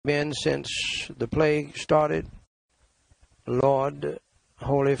been since the plague started. Lord,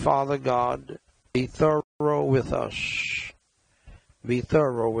 Holy Father God, be thorough with us. Be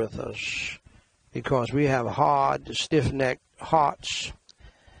thorough with us, because we have hard, stiff-necked hearts,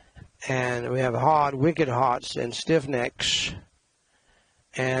 and we have hard, wicked hearts and stiff necks.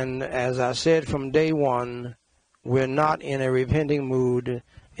 And as I said from day one, we're not in a repenting mood,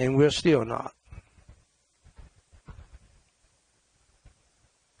 and we're still not.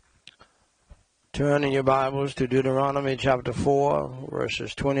 Turn in your Bibles to Deuteronomy chapter 4,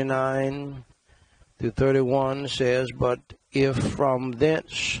 verses 29 through 31 says, "But if from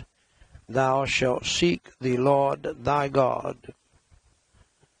thence thou shalt seek the Lord thy God,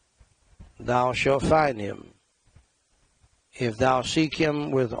 thou shalt find him, if thou seek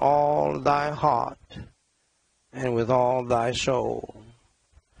him with all thy heart and with all thy soul.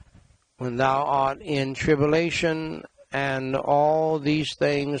 When thou art in tribulation, and all these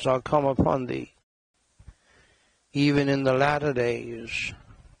things are come upon thee, even in the latter days,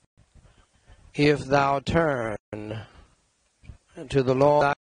 if thou turn to the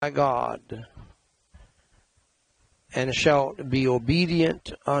Lord thy God, and shalt be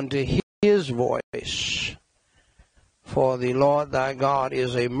obedient unto his voice, for the Lord thy God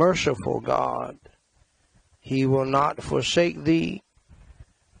is a merciful God. He will not forsake thee,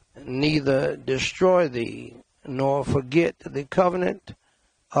 neither destroy thee, nor forget the covenant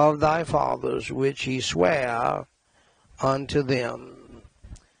of thy fathers, which he sware unto them."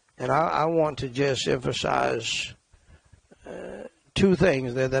 And I want to just emphasize two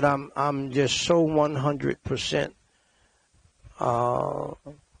things there that I'm just so 100%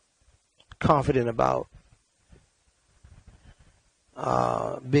 confident about,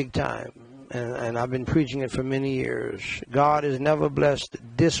 big time. And I've been preaching it for many years. God has never blessed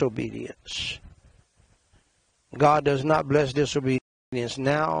disobedience. God does not bless disobedience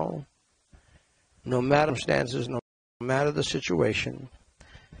now, no matter the circumstances, no matter the situation.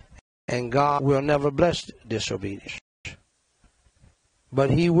 And God will never bless disobedience. But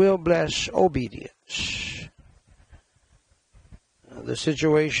he will bless obedience. The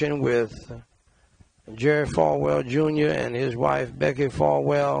situation with Jerry Falwell Jr. and his wife Becky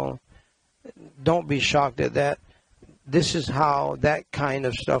Falwell, don't be shocked at that. This is how that kind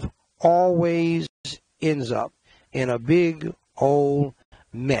of stuff always ends up, in a big old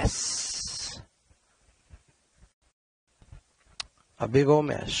mess. A big old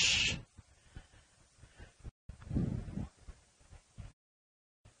mess.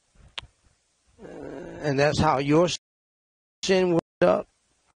 And that's how your sin will end up.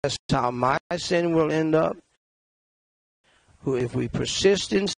 That's how my sin will end up. If we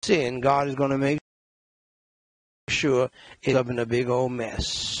persist in sin, God is going to make sure it's up in a big old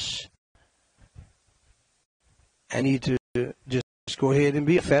mess. I need to just go ahead and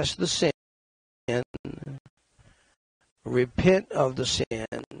confess the sin. Repent of the sin.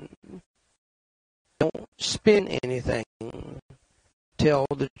 Don't spin anything. Tell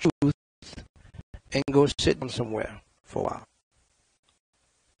the truth and go sit down somewhere for a while.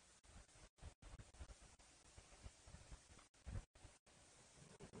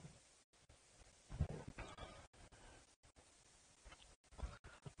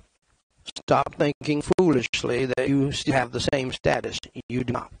 Stop thinking foolishly that you still have the same status. You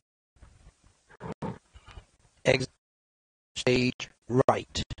do not. Exit stage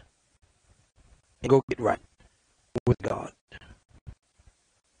right. And go get right with God.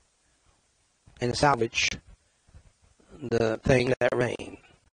 And salvage the thing that remains.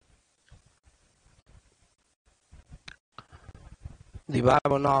 The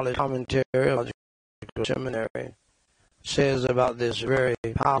Bible Knowledge Commentary of the Seminary says about this very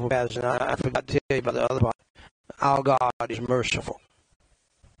powerful passage, and I forgot to tell you about the other part. Our God is merciful.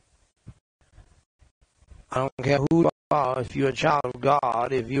 I don't care who you are, if you're a child of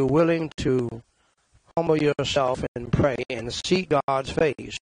God, if you're willing to humble yourself and pray and seek God's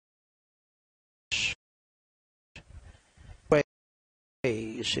face,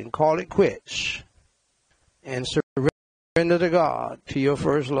 and call it quits, and surrender to God, to your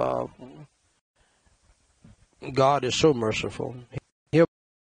first love, God is so merciful. He'll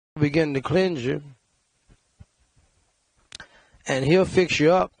begin to cleanse you, and he'll fix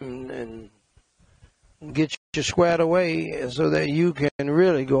you up and get you squared away so that you can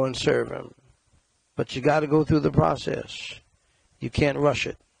really go and serve him. But you got to go through the process. You can't rush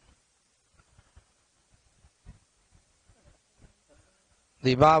it.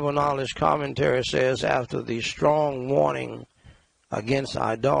 The Bible Knowledge Commentary says, after the strong warning against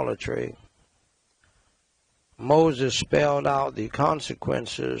idolatry, Moses spelled out the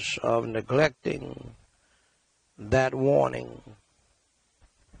consequences of neglecting that warning.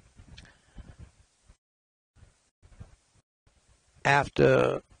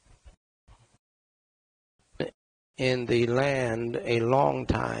 after in the land a long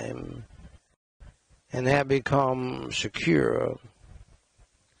time and have become secure,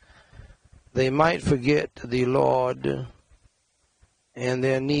 they might forget the Lord and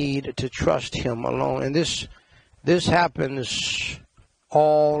their need to trust Him alone. And this happens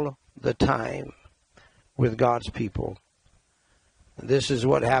all the time with God's people. This is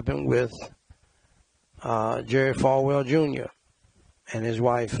what happened with Jerry Falwell Jr. and his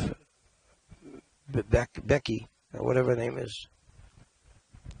wife Becky, or whatever her name is.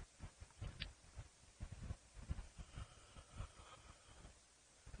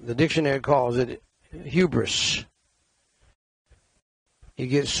 The dictionary calls it hubris. You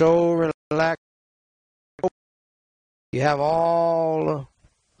get so relaxed. You have all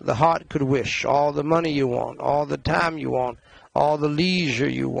the heart could wish, all the money you want, all the time you want, all the leisure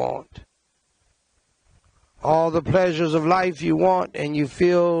you want, all the pleasures of life you want, and you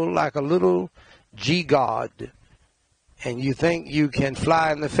feel like a little G-God. And you think you can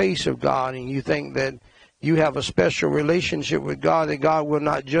fly in the face of God, and you think that you have a special relationship with God, that God will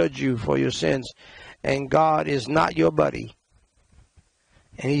not judge you for your sins. And God is not your buddy.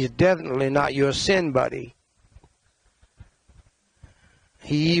 And He's definitely not your sin buddy.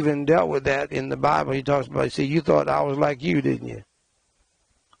 He even dealt with that in the Bible. He talks about, he said, you thought I was like you, didn't you?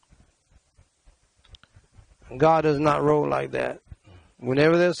 God does not roll like that.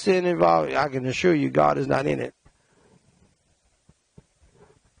 Whenever there's sin involved, I can assure you God is not in it.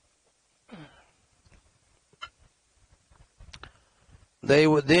 They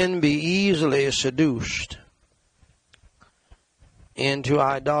would then be easily seduced into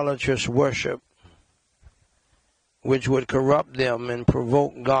idolatrous worship, which would corrupt them and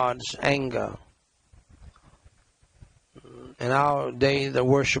provoke God's anger. In our day, the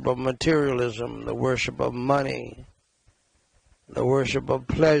worship of materialism, the worship of money, the worship of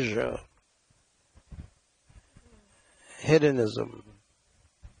pleasure, hedonism,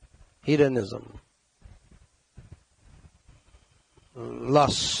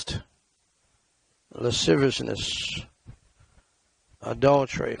 lust, lasciviousness,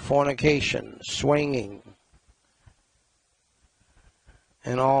 adultery, fornication, swinging,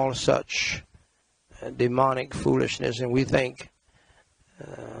 and all such demonic foolishness. And we think,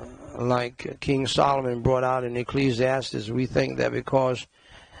 like King Solomon brought out in Ecclesiastes, we think that because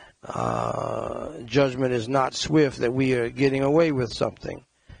judgment is not swift, that we are getting away with something.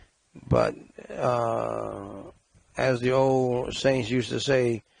 But as the old saints used to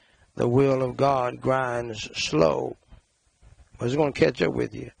say, the will of God grinds slow. But it's going to catch up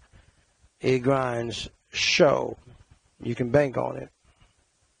with you. It grinds show. You can bank on it.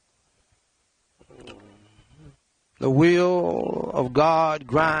 The will of God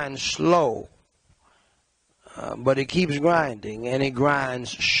grinds slow, but it keeps grinding, and it grinds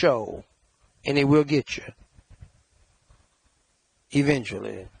show, and it will get you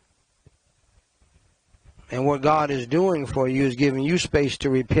eventually. And what God is doing for you is giving you space to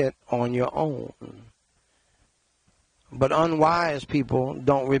repent on your own. But unwise people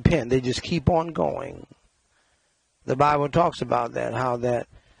don't repent. They just keep on going. The Bible talks about that, how that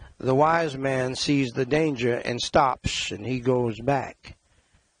the wise man sees the danger and stops, and he goes back.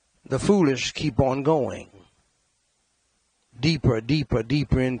 The foolish keep on going. Deeper, deeper,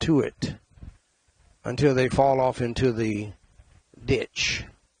 deeper into it, until they fall off into the ditch.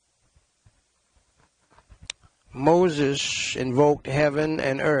 Moses invoked heaven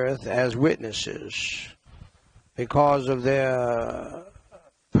and earth as witnesses because of their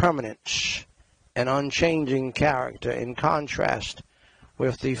permanence and unchanging character, in contrast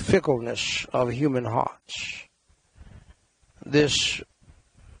with the fickleness of human hearts. This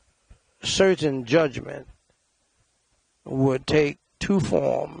certain judgment would take two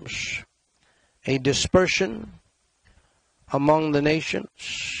forms: a dispersion among the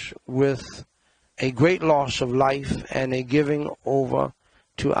nations with a great loss of life, and a giving over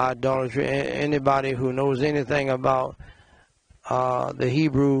to idolatry. Anybody who knows anything about the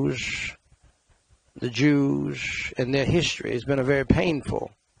Hebrews, the Jews, and their history, it's been a very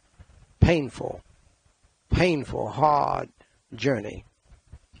painful, hard journey.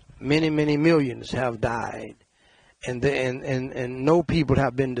 Many, many millions have died, and no people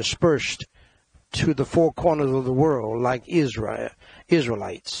have been dispersed to the four corners of the world like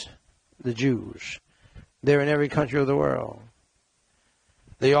Israelites, the Jews. They're in every country of the world.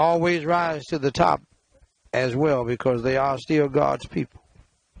 They always rise to the top as well, because they are still God's people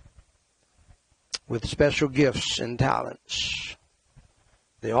with special gifts and talents.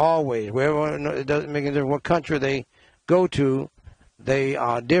 They always, wherever, it doesn't make a difference what country they go to, they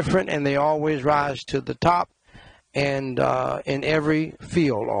are different, and they always rise to the top, and in every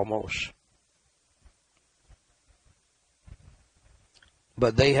field almost.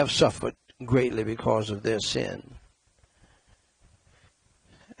 But they have suffered greatly because of their sin.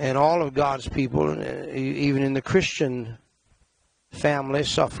 And all of God's people, even in the Christian family,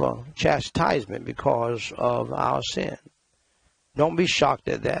 suffer chastisement because of our sin. Don't be shocked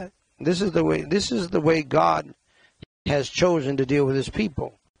at that. This is the way God has chosen to deal with his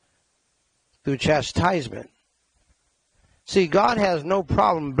people, through chastisement. See, God has no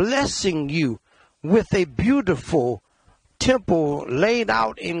problem blessing you with a beautiful temple laid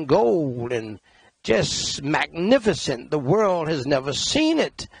out in gold and just magnificent. The world has never seen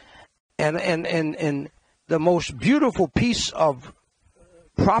it. And the most beautiful piece of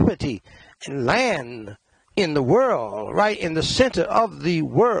property and land in the world, right in the center of the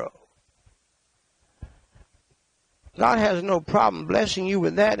world. God has no problem blessing you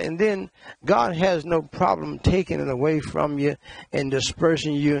with that, and then God has no problem taking it away from you and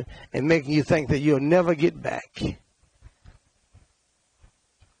dispersing you and making you think that you'll never get back.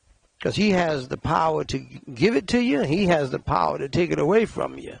 Because he has the power to give it to you, he has the power to take it away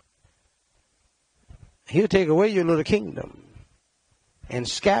from you. He'll take away your little kingdom and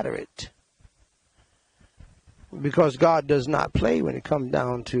scatter it. Because God does not play when it comes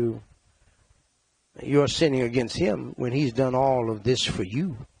down to your sinning against him, when he's done all of this for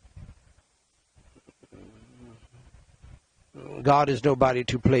you. God is nobody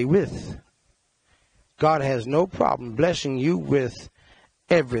to play with. God has no problem blessing you with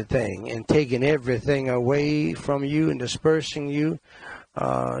everything and taking everything away from you and dispersing you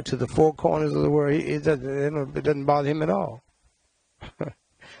to the four corners of the world. It doesn't bother him at all.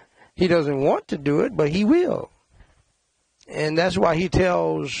 He doesn't want to do it, but he will. And that's why he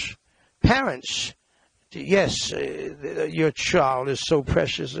tells parents, yes, your child is so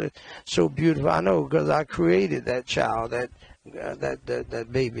precious, so beautiful. I know, because I created that child, that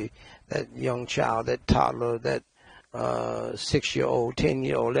baby, that young child, that toddler, that 6-year-old,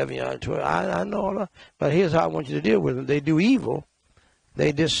 10-year-old, 11-year-old, 12. I know all that. But here's how I want you to deal with them. They do evil.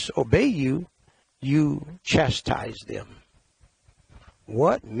 They disobey you. You chastise them.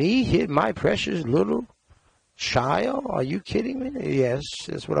 What? Me hit my precious little child? Are you kidding me? Yes,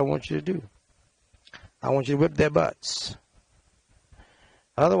 that's what I want you to do. I want you to whip their butts.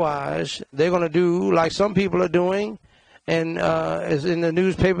 Otherwise, they're going to do like some people are doing, and as in the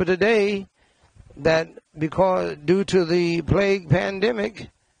newspaper today, that because due to the plague pandemic,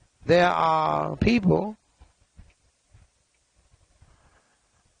 there are people,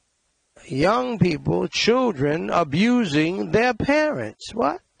 young people, children, abusing their parents.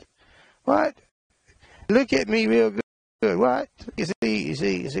 What? What? Look at me real good. What? You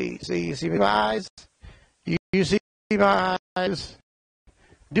see my eyes? You see my eyes?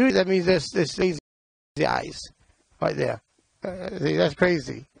 Dude, that means that's crazy eyes right there. See, that's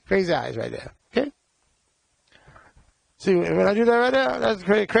crazy. Crazy eyes right there. Okay? See, when I do that right there, that's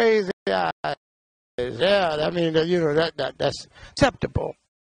crazy eyes. Yeah, I mean, that's acceptable.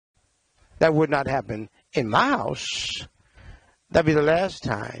 That would not happen in my house. That'd be the last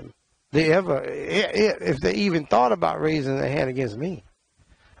time they ever, if they even thought about raising their hand against me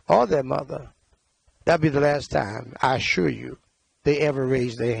or their mother. That'd be the last time, I assure you, they ever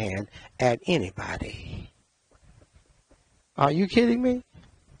raised their hand at anybody. Are you kidding me?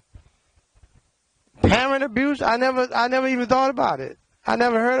 Parent abuse? I never even thought about it. I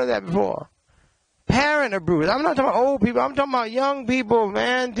never heard of that before. Parent abuse. I'm not talking about old people. I'm talking about young people,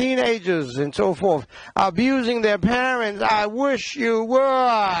 man, teenagers and so forth, abusing their parents. I wish you would.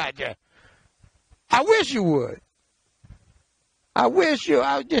 I wish you would. I wish you,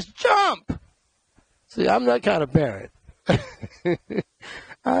 I would just jump. See, I'm that kind of parent.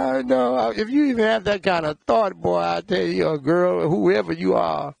 I know. If you even have that kind of thought, boy, I tell you, a girl, whoever you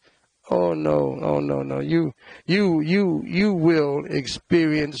are, oh no. You will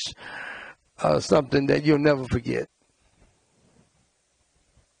experience something that you'll never forget.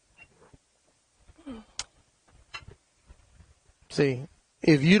 See,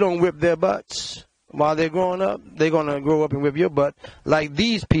 if you don't whip their butts while they're growing up, they're going to grow up and whip your butt like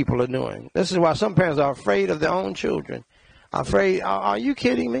these people are doing. This is why some parents are afraid of their own children. Afraid, are you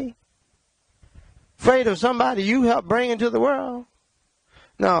kidding me? Afraid of somebody you helped bring into the world?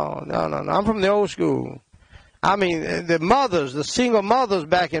 No. I'm from the old school. I mean, the mothers, the single mothers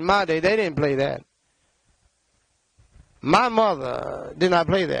back in my day, they didn't play that. My mother did not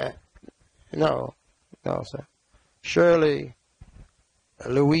play that. No, sir. Shirley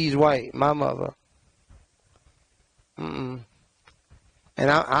Louise White, my mother. And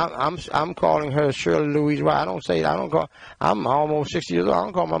I'm calling her Shirley Louise White. I'm almost 60 years old. I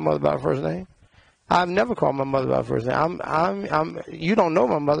don't call my mother by her first name. I've never called my mother by her first name. You don't know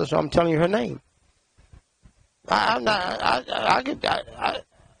my mother, so I'm telling you her name. I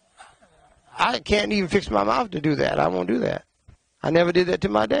can't even fix my mouth to do that. I won't do that. I never did that to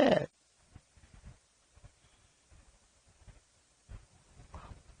my dad.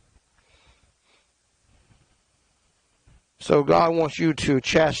 So God wants you to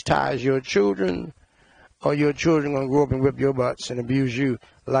chastise your children, or your children going to grow up and whip your butts and abuse you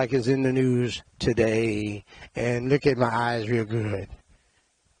like it's in the news today. And look at my eyes real good.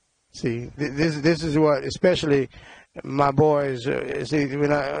 See, this is what, especially my boys, see,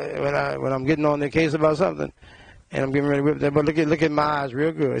 when I'm getting on their case about something, and I'm getting ready to whip them, but look at my eyes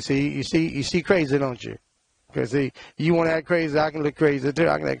real good. See, you see crazy, don't you? Because see, you want to act crazy, I can look crazy too.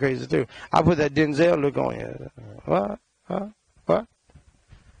 I can act crazy too. I put that Denzel look on you. What? Huh? What?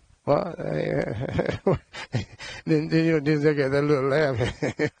 What? then you know, Denzel got that little laugh.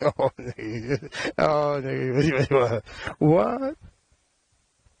 Oh, nigga. What?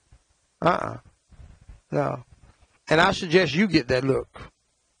 No. And I suggest you get that look.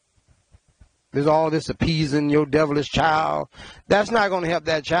 There's all this appeasing your devilish child. That's not going to help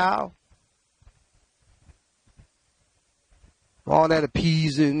that child. All that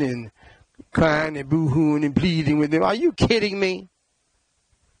appeasing and crying and boo-hooing and pleading with them. Are you kidding me?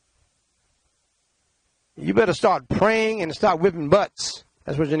 You better start praying and start whipping butts.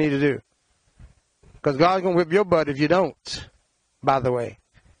 That's what you need to do. Because God's going to whip your butt if you don't, by the way.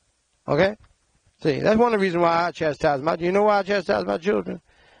 Okay? See, that's one of the reasons why I chastise my children. You know why I chastise my children?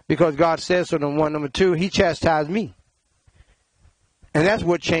 Because God says so, number one. Number two, He chastised me. And that's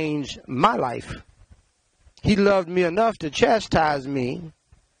what changed my life. He loved me enough to chastise me.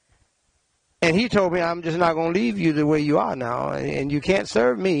 And He told me, I'm just not going to leave you the way you are now. And you can't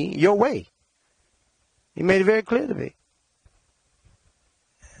serve me your way. He made it very clear to me.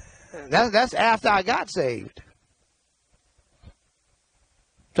 That's after I got saved.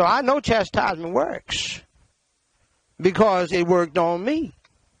 So I know chastisement works. Because it worked on me.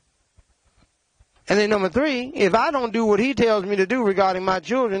 And then number three, if I don't do what He tells me to do regarding my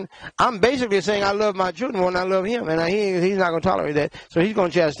children, I'm basically saying I love my children more than I love Him. And He's not going to tolerate that. So He's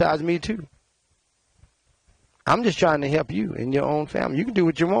going to chastise me too. I'm just trying to help you in your own family. You can do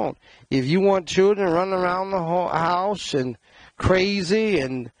what you want. If you want children running around the house and crazy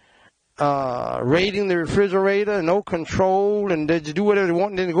and raiding the refrigerator and no control and they just do whatever they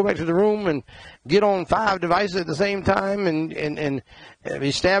want and then go back to the room and get on 5 devices at the same time and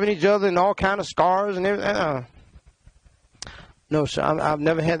be stabbing each other and all kind of scars and everything. No, sir. I've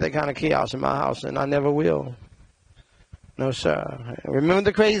never had that kind of chaos in my house, and I never will. No, sir. Remember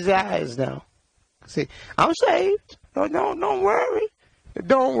the crazy eyes now. See, I'm saved. Don't worry.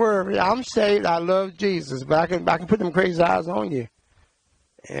 Don't worry. I'm saved. I love Jesus, but I can put them crazy eyes on you.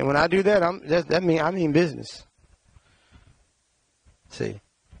 And when I do that, I mean business. See.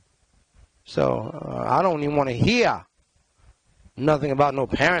 So I don't even want to hear nothing about no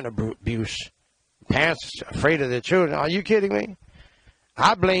parent abuse. Parents afraid of their children. Are you kidding me?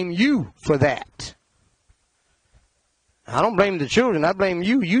 I blame you for that. I don't blame the children. I blame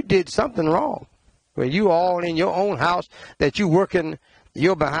you. You did something wrong. Where you all in your own house that you working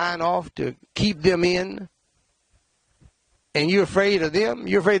your behind off to keep them in. And you're afraid of them.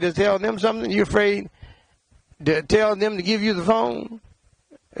 You're afraid to tell them something. You're afraid to tell them to give you the phone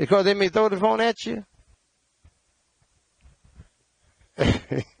because they may throw the phone at you.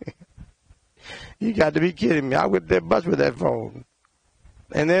 You got to be kidding me. I whipped their butts with that phone.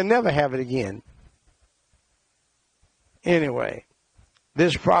 And they'll never have it again. Anyway,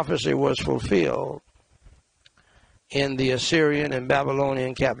 this prophecy was fulfilled in the Assyrian and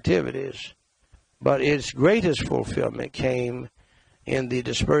Babylonian captivities. But its greatest fulfillment came in the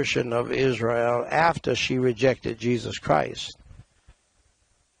dispersion of Israel after she rejected Jesus Christ.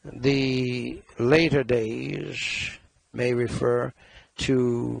 The later days may refer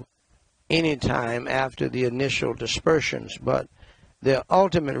to any time after the initial dispersions, but the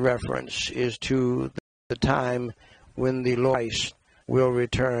ultimate reference is to the time when the Lord Christ will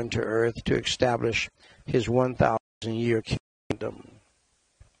return to earth to establish His 1,000-year kingdom.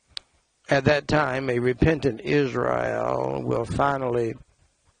 At that time, a repentant Israel will finally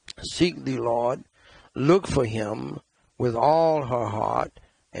seek the Lord, look for Him with all her heart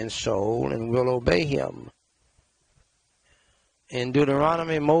and soul, and will obey Him. In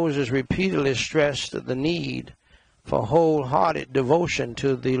Deuteronomy, Moses repeatedly stressed the need for wholehearted devotion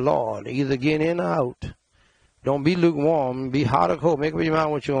to the Lord, either get in or out. Don't be lukewarm, be hot or cold. Make up your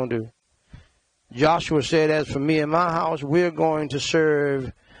mind what you're going to do. Joshua said, as for me and my house, we're going to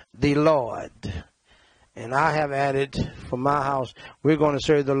serve the Lord. And I have added, for my house, we're going to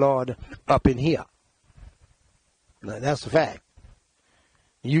serve the Lord up in here. Now, that's a fact.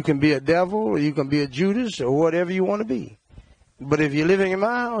 You can be a devil, or you can be a Judas, or whatever you want to be. But if you're living in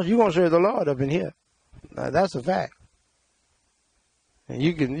my house, you're going to serve the Lord up in here. Now, that's a fact. And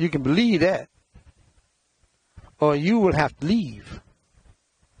you can believe that. Or you will have to leave.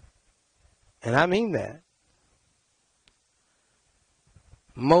 And I mean that.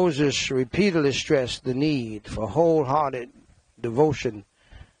 Moses repeatedly stressed the need for wholehearted devotion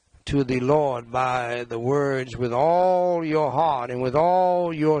to the Lord by the words, with all your heart and with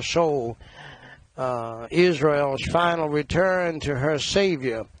all your soul. Israel's final return to her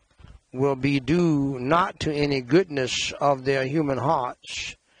Savior will be due not to any goodness of their human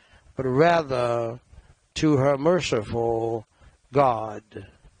hearts, but rather to her merciful God.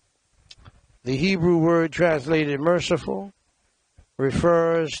 The Hebrew word translated merciful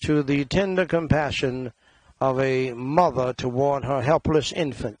refers to the tender compassion of a mother toward her helpless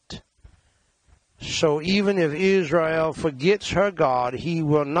infant. So even if Israel forgets her God, he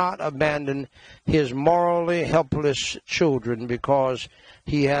will not abandon his morally helpless children, because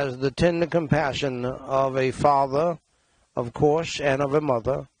he has the tender compassion of a father, of course, and of a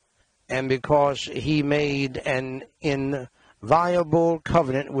mother, and because he made an inviolable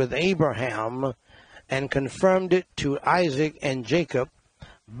covenant with Abraham and confirmed it to Isaac and Jacob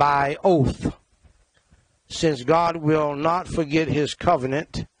by oath. Since God will not forget his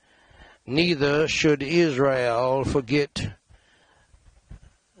covenant, neither should Israel forget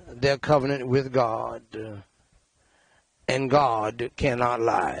their covenant with God. And God cannot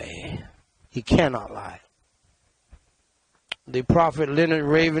lie. He cannot lie. The prophet Leonard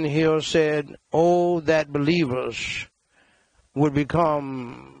Ravenhill said, "Oh, that believers would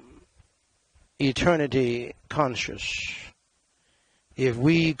become eternity conscious if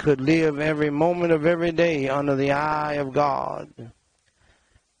we could live every moment of every day under the eye of God.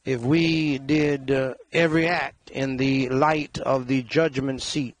 If we did every act in the light of the judgment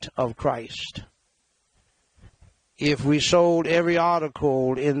seat of Christ. If we sold every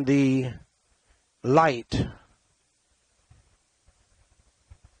article in the light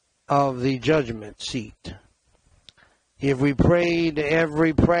of the judgment seat. If we prayed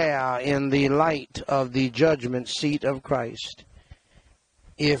every prayer in the light of the judgment seat of Christ.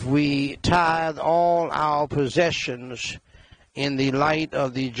 If we tithe all our possessions in the light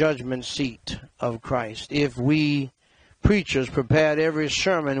of the judgment seat of Christ. If we preachers prepared every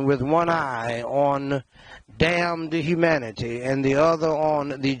sermon with one eye on damned humanity and the other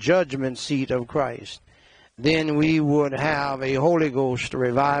on the judgment seat of Christ, then we would have a Holy Ghost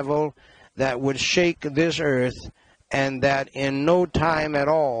revival that would shake this earth, and that in no time at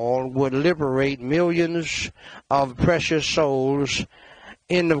all would liberate millions of precious souls."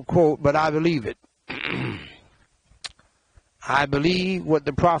 End of quote. But I believe it. I believe what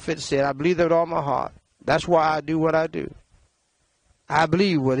the prophet said. I believe that with all my heart. That's why I do what I do. I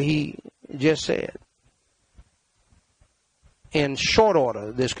believe what he just said. In short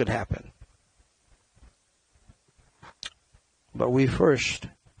order, this could happen. But we first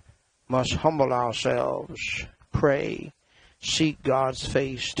must humble ourselves, pray, seek God's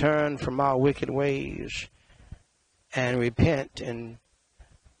face, turn from our wicked ways, and repent and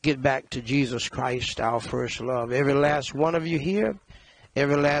get back to Jesus Christ, our first love. Every last one of you here,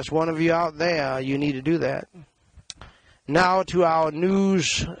 every last one of you out there, you need to do that. Now to our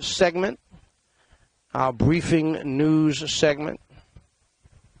news segment, our briefing news segment.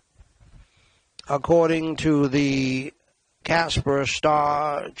 According to the Casper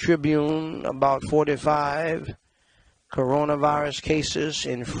Star Tribune, about 45 coronavirus cases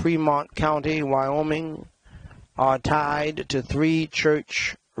in Fremont County, Wyoming, are tied to 3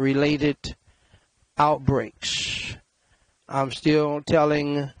 church-related outbreaks. I'm still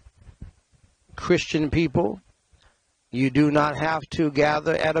telling Christian people, you do not have to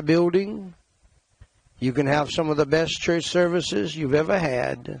gather at a building. You can have some of the best church services you've ever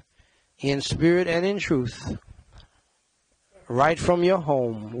had, in spirit and in truth, right from your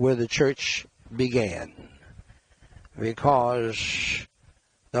home where the church began. Because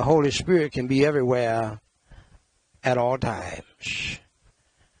the Holy Spirit can be everywhere at all times.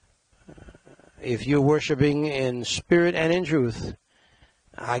 If you're worshiping in spirit and in truth,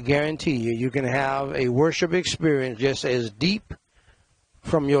 I guarantee you, you can have a worship experience just as deep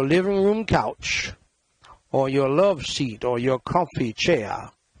from your living room couch or your love seat or your comfy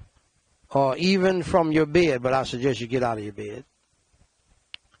chair or even from your bed, but I suggest you get out of your bed,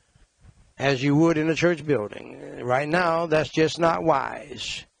 as you would in a church building. Right now, that's just not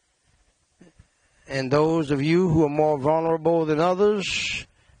wise. And those of you who are more vulnerable than others,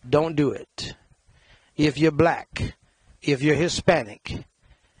 don't do it. If you're black, if you're Hispanic,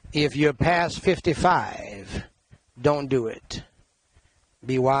 if you're past 55, don't do it.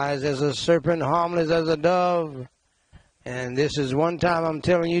 Be wise as a serpent, harmless as a dove. And this is one time I'm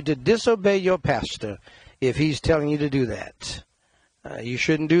telling you to disobey your pastor if he's telling you to do that. You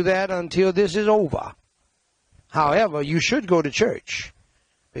shouldn't do that until this is over. However, you should go to church,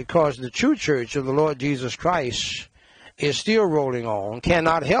 because the true church of the Lord Jesus Christ is still rolling on,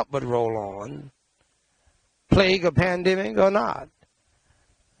 cannot help but roll on, plague or pandemic or not.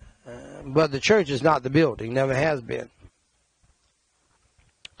 But the church is not the building, never has been.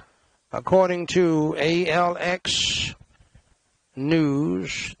 According to ALX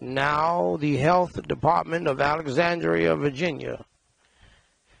News, now the Health Department of Alexandria, Virginia,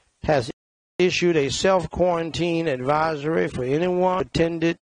 has issued a self-quarantine advisory for anyone who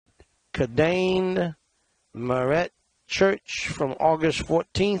attended Kadane Maret Church from August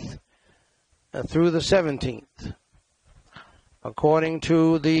 14th through the 17th. According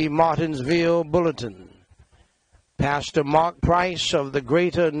to the Martinsville Bulletin, Pastor Mark Price of the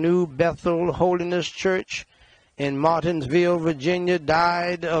Greater New Bethel Holiness Church in Martinsville, Virginia,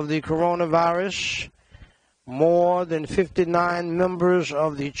 died of the coronavirus. More than 59 members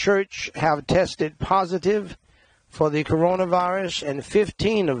of the church have tested positive for the coronavirus, and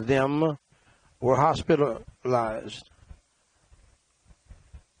 15 of them were hospitalized.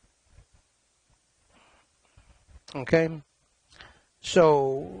 Okay?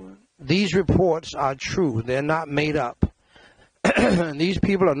 So these reports are true. They're not made up. These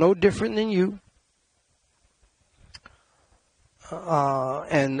people are no different than you.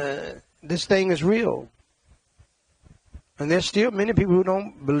 This thing is real. And there's still many people who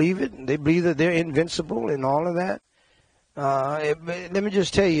don't believe it. They believe that they're invincible and all of that. Let me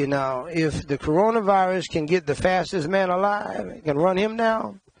just tell you now, if the coronavirus can get the fastest man alive, it can run him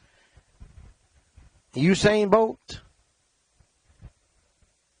down, Usain Bolt,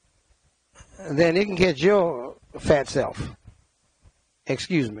 then it can catch your fat self.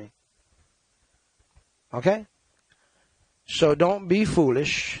 Excuse me. Okay? So don't be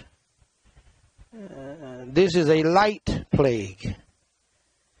foolish. This is a light plague.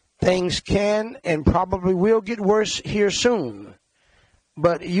 Things can and probably will get worse here soon.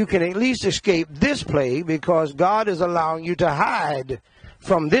 But you can at least escape this plague because God is allowing you to hide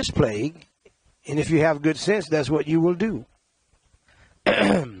from this plague. And if you have good sense, that's what you will do.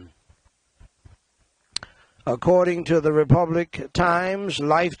 According to the Republic Times,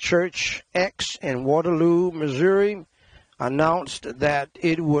 Life Church X in Waterloo, Missouri, announced that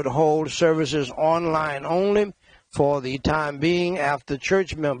it would hold services online only for the time being after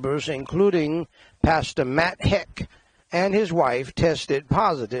church members, including Pastor Matt Heck and his wife, tested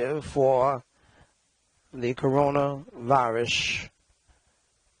positive for the coronavirus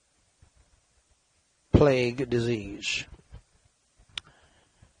plague disease.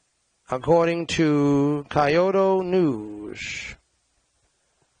 According to Kyodo News,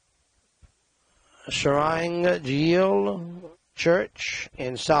 Sarang Church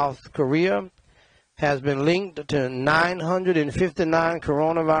in South Korea has been linked to 959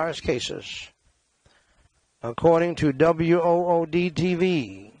 coronavirus cases. According to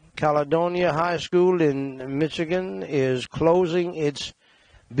WOOD-TV, Caledonia High School in Michigan is closing its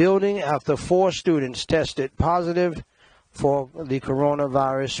building after 4 students tested positive for the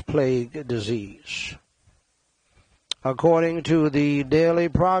coronavirus plague disease. According to the Daily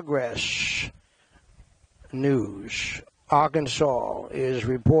Progress News, Arkansas is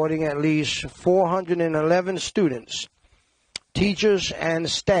reporting at least 411 students, teachers, and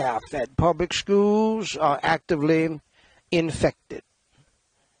staff at public schools are actively infected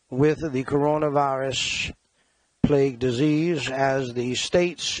with the coronavirus plague disease as the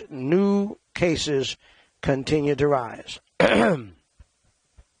state's new cases continue to rise.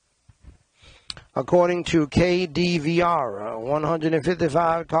 According to KDVR,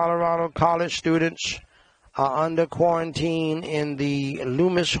 155 Colorado college students are under quarantine in the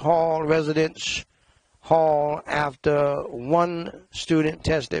Loomis Hall residence hall after one student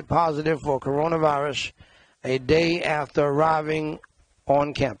tested positive for coronavirus a day after arriving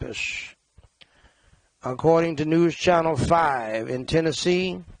on campus. According to News Channel 5 in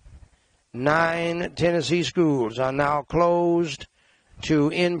Tennessee, 9 Tennessee schools are now closed to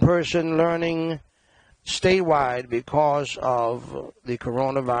in-person learning statewide because of the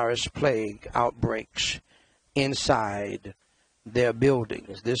coronavirus plague outbreaks inside their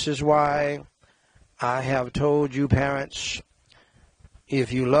buildings. This is why I have told you, parents,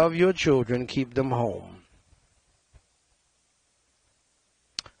 if you love your children, keep them home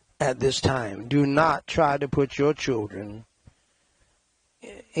at this time. Do not try to put your children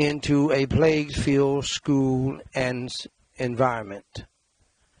into a plague-filled school and environment,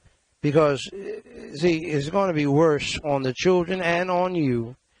 because see, it's going to be worse on the children and on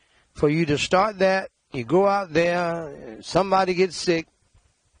you. For you to start that, you go out there, somebody gets sick,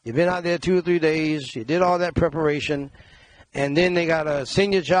 you've been out there 2 or 3 days, you did all that preparation, and then they got to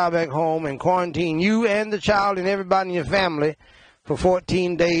send your child back home and quarantine you and the child and everybody in your family for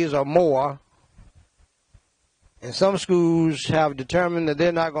 14 days or more. And some schools have determined that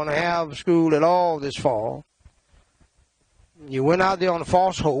they're not going to have school at all this fall. You went out there on a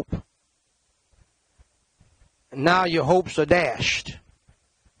false hope. And now your hopes are dashed.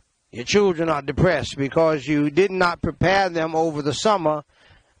 Your children are depressed because you did not prepare them over the summer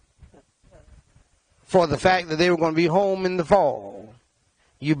for the fact that they were going to be home in the fall.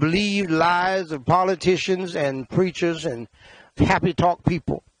 You believed lies of politicians and preachers and happy talk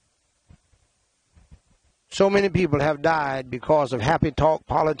people. So many people have died because of happy talk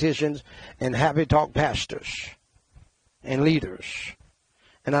politicians and happy talk pastors and leaders.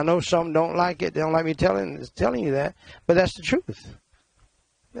 And I know some don't like it. They don't like me telling you that, but that's the truth.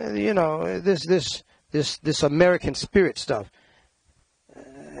 You know, this American spirit stuff.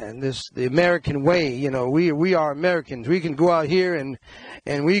 And the American way, you know, we are Americans. We can go out here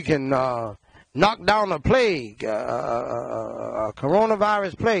and we can knock down a plague, a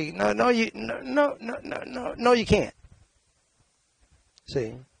coronavirus plague. No, you can't.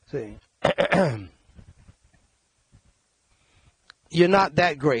 See. You're not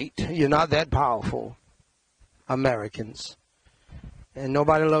that great. You're not that powerful, Americans. And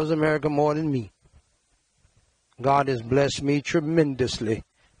nobody loves America more than me. God has blessed me tremendously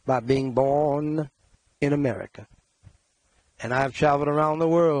by being born in America. And I've traveled around the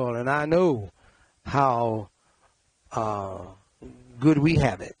world, and I know how good we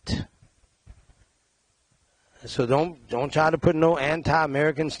have it. So don't try to put no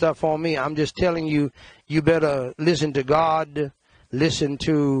anti-American stuff on me. I'm just telling you, you better listen to God, listen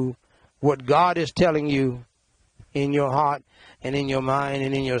to what God is telling you in your heart and in your mind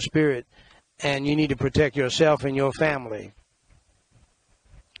and in your spirit, and you need to protect yourself and your family.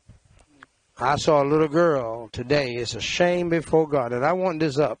 I saw a little girl today. It's a shame before God. And I want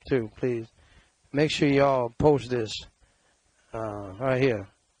this up, too, please. Make sure y'all post this right here.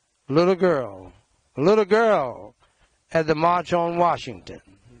 Little girl at the March on Washington.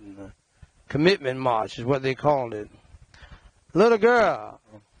 Commitment March is what they called it. Little girl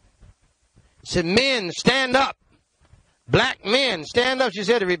said, "Men, stand up. Black men, stand up." She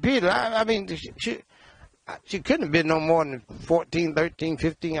said it repeatedly. I mean, she couldn't have been no more than 14, 13,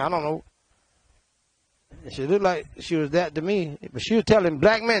 15, I don't know. She looked like she was that to me. But she was telling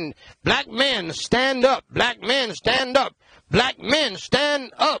black men, stand up. Black men, stand up. Black men,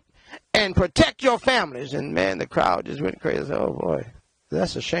 stand up and protect your families. And, man, the crowd just went crazy. Oh, boy,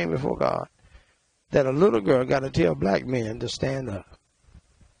 that's a shame before God that a little girl got to tell black men to stand up.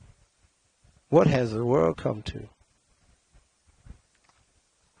 What has the world come to?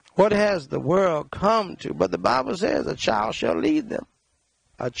 What has the world come to? But the Bible says a child shall lead them.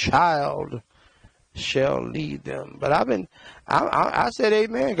 A child shall lead them. But I said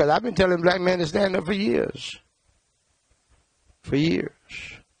amen, because I've been telling black men to stand up for years. For years.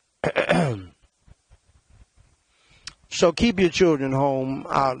 So keep your children home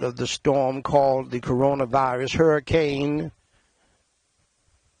out of the storm called the coronavirus, hurricane.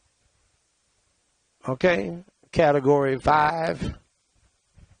 Okay? Category 5.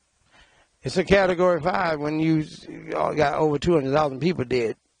 It's a category 5 when you got over 200,000 people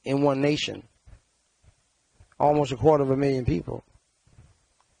dead in one nation. Almost 250,000 people.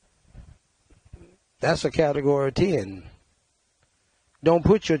 That's a category 10. Don't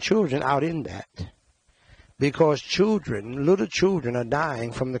put your children out in that. Because little children are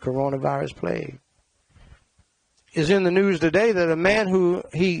dying from the coronavirus plague. It's in the news today that a man who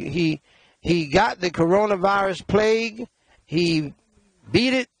he got the coronavirus plague, he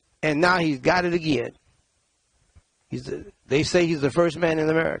beat it, and now he's got it again. They say he's the first man in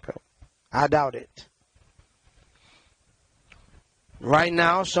America. I doubt it. Right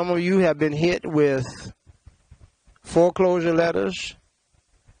now, some of you have been hit with foreclosure letters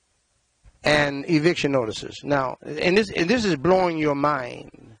and eviction notices. Now, and this is blowing your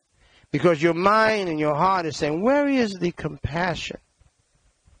mind, because your mind and your heart is saying, where is the compassion?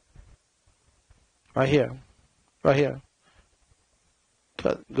 Right here. Right here.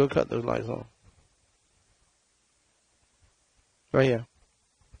 Go cut those lights on. Right here.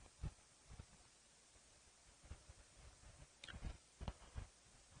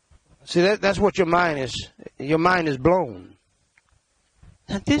 See, that's what your mind is. Your mind is blown.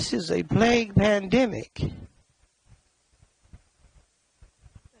 Now, this is a plague pandemic.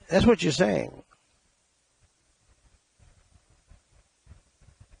 That's what you're saying.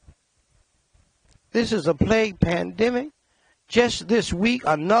 This is a plague pandemic. Just this week,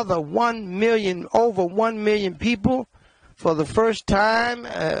 another over 1 million people for the first time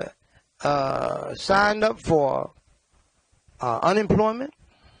signed up for unemployment.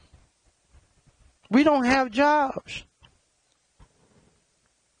 We don't have jobs.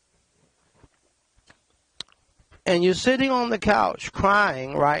 And you're sitting on the couch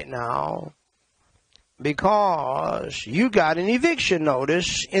crying right now because you got an eviction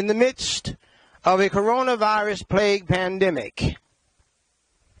notice in the midst of a coronavirus plague pandemic.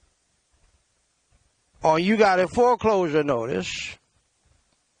 Or you got a foreclosure notice.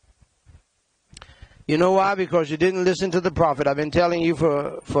 You know why? Because you didn't listen to the prophet. I've been telling you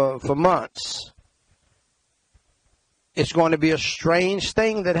for months. It's going to be a strange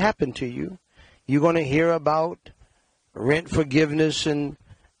thing that happened to you. You're going to hear about rent forgiveness, and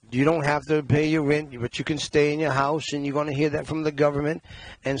you don't have to pay your rent, but you can stay in your house, and you're going to hear that from the government,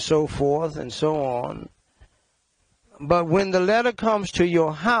 and so forth and so on. But when the letter comes to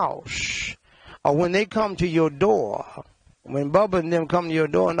your house, or when they come to your door, when Bubba and them come to your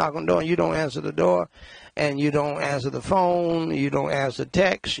door and knock on the door, and you don't answer the door, and you don't answer the phone, you don't answer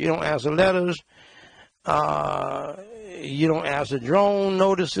text, you don't answer letters, you don't answer drone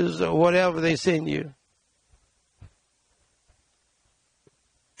notices or whatever they send you,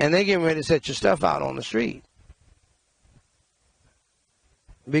 and they getting ready to set your stuff out on the street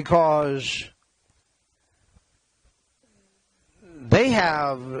because they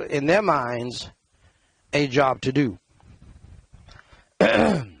have in their minds a job to do.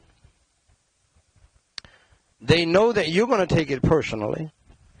 They know that you're going to take it personally,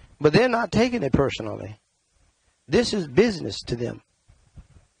 but they're not taking it personally. This is business to them.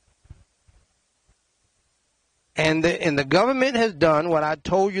 And the government has done what I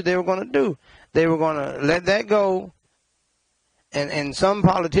told you they were going to do. They were going to let that go. And some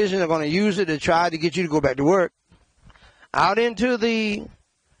politicians are going to use it to try to get you to go back to work. Out into the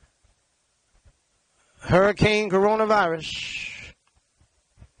hurricane coronavirus,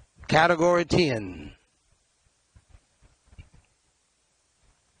 category 10.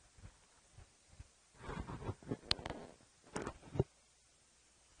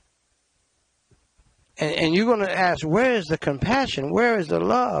 And you're going to ask, where is the compassion? Where is the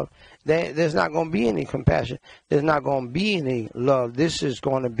love? There's not going to be any compassion. There's not going to be any love. This is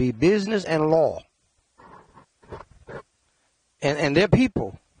going to be business and law. And they're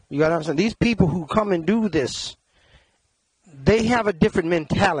people. You got to understand, these people who come and do this, they have a different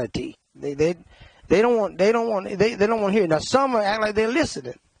mentality. They don't want to hear it. Now some act like they're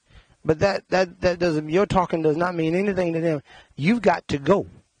listening, but that doesn't. Your talking does not mean anything to them. You've got to go.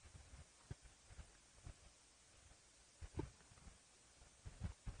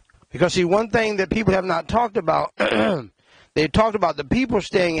 Because, see, one thing that people have not talked about, they talked about the people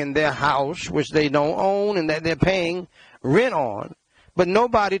staying in their house, which they don't own and that they're paying rent on, but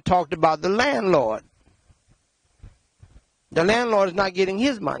nobody talked about the landlord. The landlord is not getting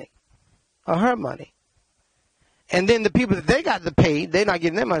his money or her money. And then the people that they got to pay, they're not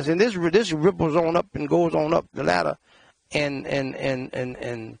getting their money. And this ripples on up and goes on up the ladder. And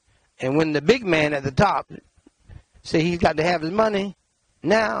when the big man at the top say he's got to have his money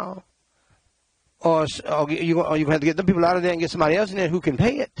now, or you're going to have to get the people out of there and get somebody else in there who can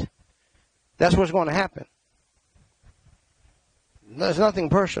pay it. That's what's going to happen. There's nothing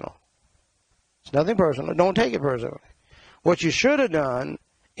personal. It's nothing personal. Don't take it personally. What you should have done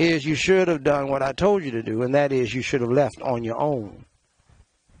is you should have done what I told you to do, and that is you should have left on your own.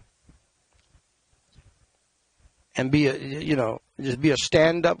 And just be a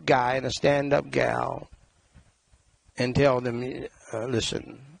stand-up guy and a stand-up gal and tell them,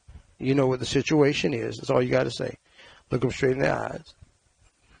 listen, you know what the situation is. That's all you got to say. Look them straight in the eyes.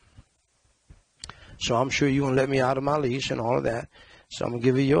 So I'm sure you're going to let me out of my lease and all of that. So I'm going to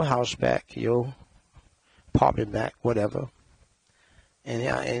give you your house back, your apartment back, whatever. And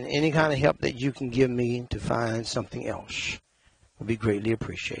any kind of help that you can give me to find something else will be greatly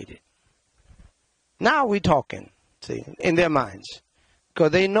appreciated. Now we're talking, see, in their minds.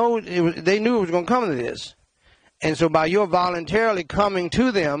 Because they knew it was going to come to this. And so by your voluntarily coming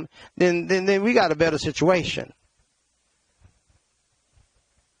to them, then we got a better situation.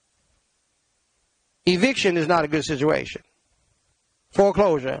 Eviction is not a good situation.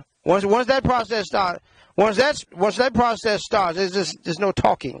 Foreclosure. Once that process starts, once that process starts, there's no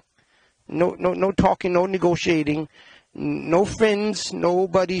talking. No talking, no negotiating, no friends, no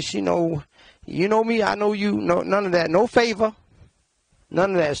buddies, you know me, I know you, no, none of that. No favor.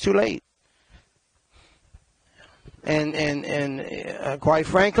 None of that. It's too late. And quite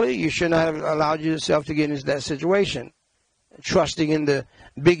frankly, you should not have allowed yourself to get into that situation. trusting in the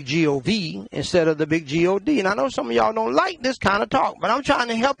big G-O-V instead of the big G-O-D. And I know some of y'all don't like this kind of talk, but I'm trying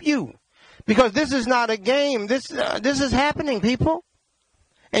to help you because this is not a game. This is happening, people.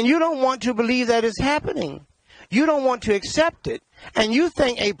 And you don't want to believe that it's happening. You don't want to accept it. And you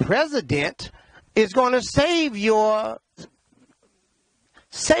think a president is going to save you.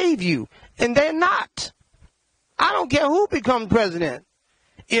 And they're not. I don't care who becomes president.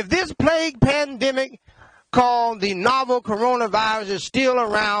 If this plague pandemic called the novel coronavirus is still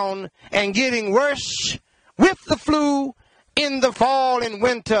around and getting worse with the flu in the fall and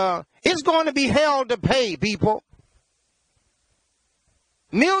winter, it's going to be hell to pay, people.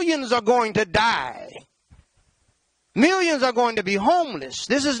 Millions are going to die. Millions are going to be homeless.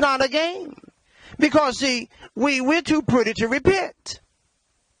 This is not a game. Because, see, we're too pretty to repent.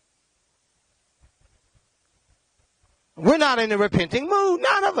 We're not in a repenting mood,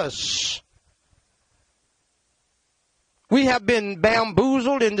 none of us. We have been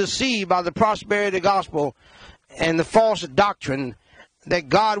bamboozled and deceived by the prosperity gospel and the false doctrine that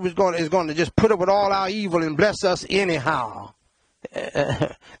God is going to just put up with all our evil and bless us anyhow.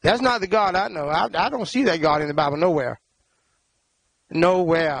 That's not the God I know. I don't see that God in the Bible nowhere.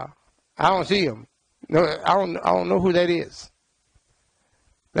 Nowhere. I don't see him. No, I don't know who that is.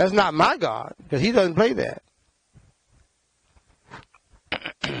 That's not my God, because he doesn't play that.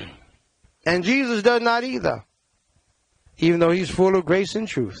 And Jesus does not either, even though he's full of grace and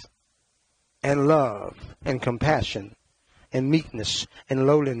truth and love and compassion and meekness and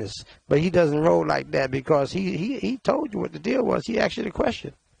lowliness. But he doesn't roll like that because he told you what the deal was. He asked you the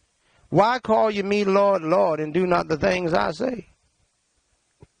question. Why call you me Lord, Lord, and do not the things I say?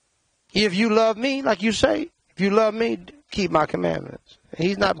 If you love me, like you say, if you love me, keep my commandments.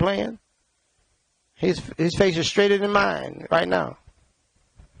 He's not playing. His face is straighter than mine right now.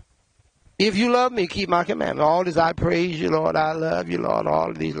 If you love me, keep my commandments. All this, I praise you, Lord, I love you, Lord.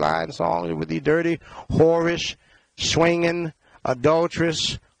 All of these line songs with these dirty, whorish, swinging,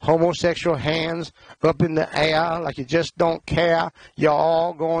 adulterous, homosexual hands up in the air like you just don't care. You're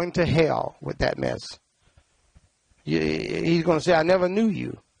all going to hell with that mess. He's going to say, I never knew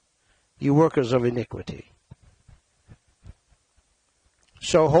you, you workers of iniquity.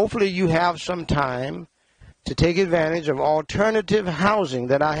 So hopefully you have some time to take advantage of alternative housing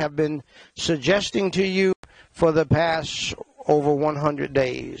that I have been suggesting to you for the past over 100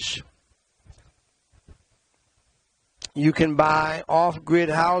 days. You can buy off-grid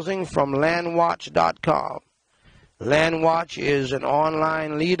housing from landwatch.com. Landwatch is an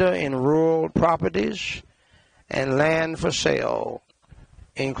online leader in rural properties and land for sale,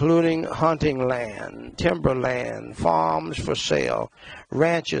 including hunting land, timberland, farms for sale,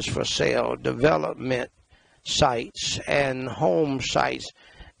 ranches for sale, development sites, and home sites.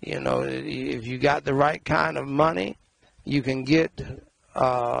 You know, if you got the right kind of money, you can get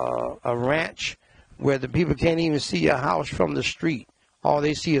a ranch where the people can't even see your house from the street. All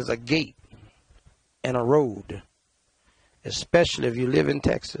they see is a gate and a road, especially if you live in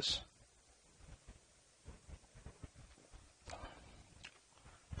Texas.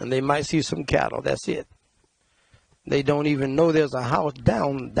 And they might see some cattle. That's it. They don't even know there's a house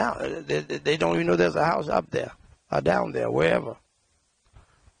down. They don't even know there's a house up there or down there, wherever.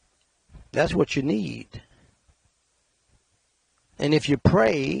 That's what you need. And if you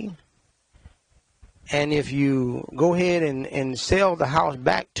pray, and if you go ahead and sell the house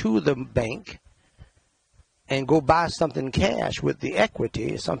back to the bank and go buy something cash with the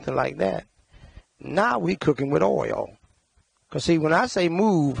equity, something like that, now we cooking with oil. Because, see, when I say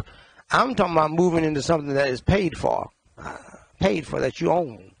move, I'm talking about moving into something that is paid for, that you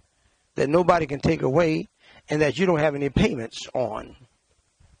own, that nobody can take away, and that you don't have any payments on.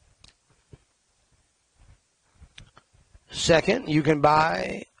 Second, you can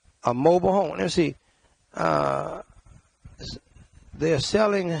buy a mobile home. Let's see. They're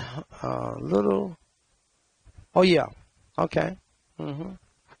selling little. Oh yeah, okay.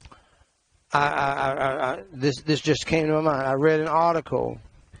 This just came to my mind. I read an article.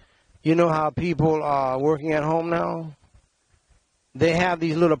 You know how people are working at home now? They have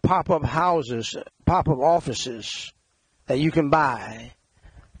these little pop-up houses, pop-up offices that you can buy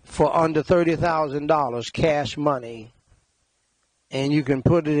for under $30,000 cash money, and you can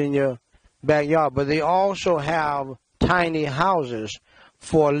put it in your backyard. But they also have tiny houses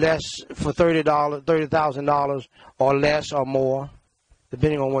for $30,000 or less or more,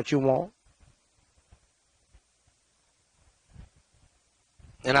 depending on what you want.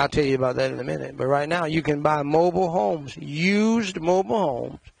 And I'll tell you about that in a minute. But right now, you can buy mobile homes, used mobile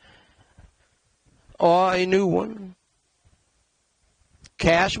homes, or a new one,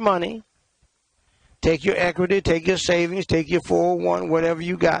 cash money, Take your equity, take your savings, take your 401, whatever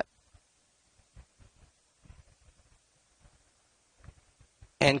you got,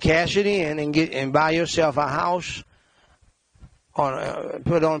 and cash it in and buy yourself a house,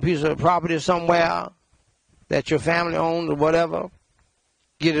 put on a piece of property somewhere that your family owns or whatever.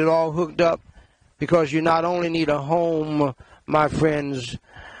 Get it all hooked up, because you not only need a home, my friends,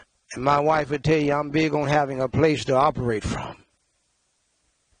 and my wife would tell you I'm big on having a place to operate from.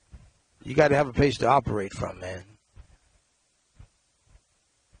 You got to have a place to operate from, man.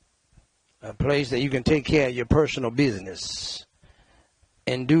 A place that you can take care of your personal business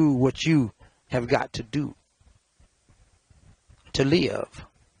and do what you have got to do to live.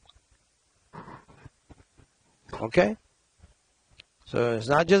 Okay? So it's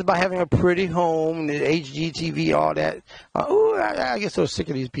not just about having a pretty home, the HGTV, all that. I get so sick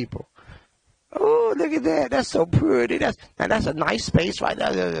of these people. Oh, look at that. That's so pretty. That's a nice space right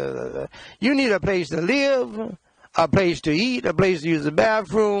there. You need a place to live, a place to eat, a place to use the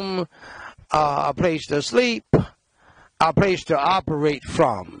bathroom, a place to sleep, a place to operate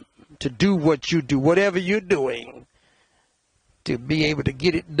from, to do what you do, whatever you're doing, to be able to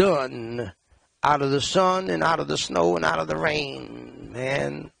get it done out of the sun and out of the snow and out of the rain,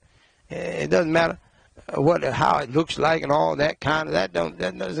 man. It doesn't matter how it looks like and all that kind of that don't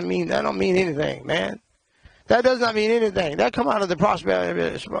mean anything, man. That does not mean anything. That come out of the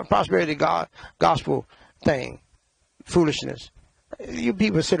prosperity gospel thing, foolishness. You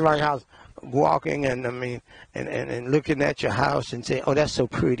people sit around your house walking and and looking at your house and say, "Oh, that's so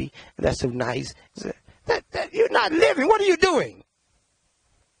pretty, that's so nice." That you're not living. What are you doing?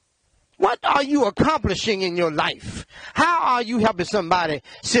 What are you accomplishing in your life? How are you helping somebody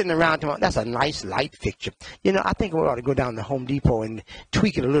sitting around tomorrow? That's a nice light fixture. You know, I think we ought to go down to Home Depot and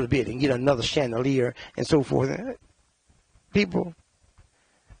tweak it a little bit and get another chandelier and so forth. People,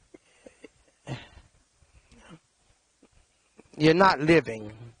 you're not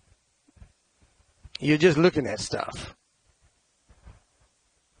living. You're just looking at stuff.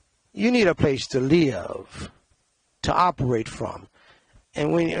 You need a place to live, to operate from.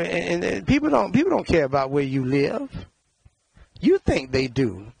 And people don't care about where you live. You think they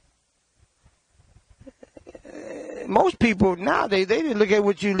do. Most people now they look at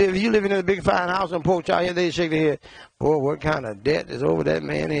what you live. You living in a big fine house on Porch out here, they shake their head. Boy, what kind of debt is over that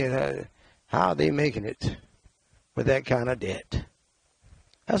man head? How are they making it with that kind of debt?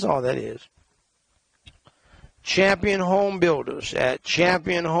 That's all that is. Champion Home Builders at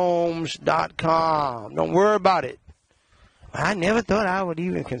championhomes.com. Don't worry about it. I never thought I would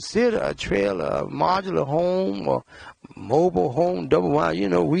even consider a trailer, a modular home, or mobile home, double wide. You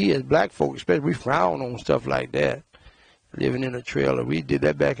know, we as black folks, especially, we frown on stuff like that. Living in a trailer. We did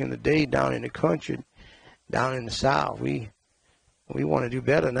that back in the day down in the country, down in the South. We want to do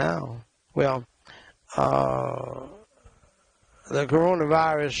better now. Well, the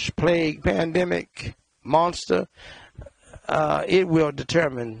coronavirus plague, pandemic, monster, it will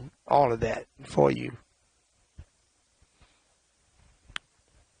determine all of that for you.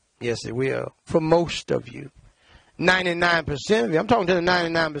 Yes, it will. For most of you. 99% of you. I'm talking to the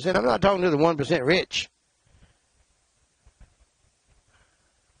 99%. I'm not talking to the 1% rich.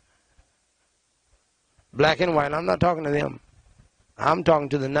 Black and white. I'm not talking to them. I'm talking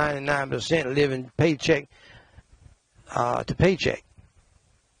to the 99% living paycheck to paycheck.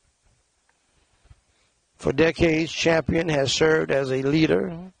 For decades, Champion has served as a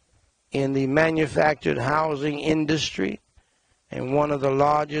leader in the manufactured housing industry and one of the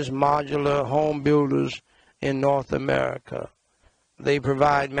largest modular home builders in North America. They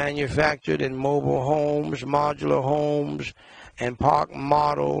provide manufactured and mobile homes, modular homes, and park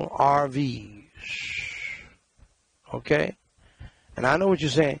model RVs. Okay? And I know what you're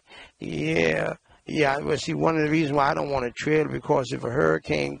saying. Yeah. Well, see, one of the reasons why I don't want a trailer, because if a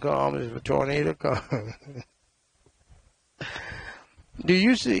hurricane comes, if a tornado comes. Did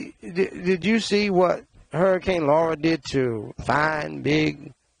you see what Hurricane Laura did to fine,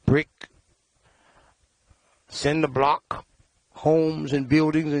 big, brick, cinder block homes and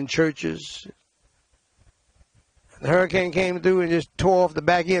buildings and churches? The hurricane came through and just tore off the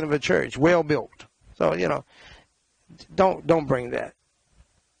back end of a church, well built. So, you know, don't bring that.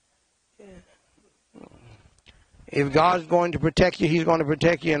 If God's going to protect you, he's going to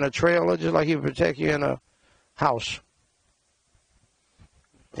protect you in a trailer just like he will protect you in a house.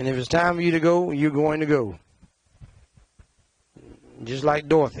 And if it's time for you to go, you're going to go. Just like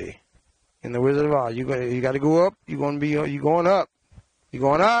Dorothy in The Wizard of Oz. You got to go up. You're going up. You're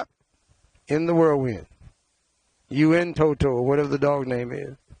going up in the whirlwind. You and Toto, or whatever the dog name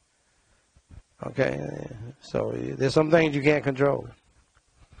is. Okay? So there's some things you can't control.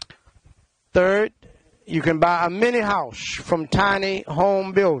 Third, You can buy a mini house from Tiny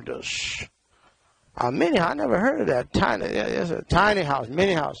Home Builders. A mini house, I never heard of that. Tiny, it's a tiny house,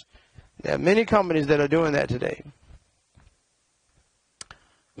 mini house. There are many companies that are doing that today.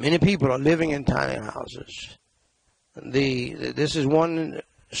 Many people are living in tiny houses. This is one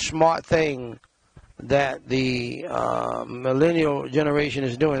smart thing that the millennial generation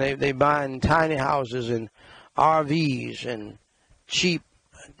is doing. They buying tiny houses and RVs and cheap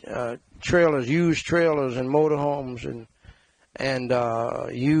trailers, used trailers and motorhomes and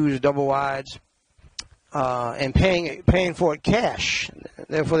used double wides, and paying for it cash.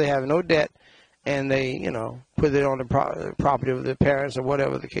 Therefore, they have no debt, and they put it on the property of their parents or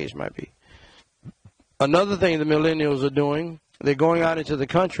whatever the case might be. Another thing the millennials are doing, they're going out into the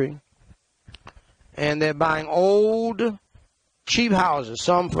country, and they're buying old, cheap houses,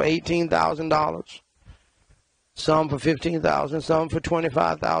 some for $18,000, some for $15,000, some for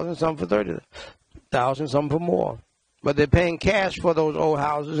 $25,000, some for $30,000, some for more. But they're paying cash for those old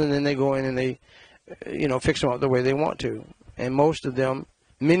houses, and then they go in and they, fix them up the way they want to. And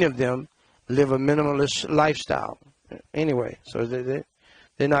many of them, live a minimalist lifestyle. Anyway, so they're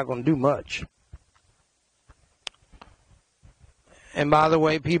not going to do much. And by the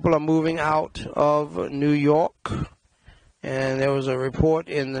way, people are moving out of New York. And there was a report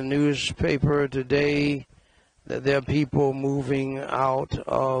in the newspaper today that there are people moving out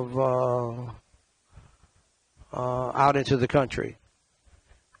into the country,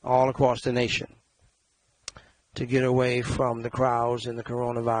 all across the nation, to get away from the crowds and the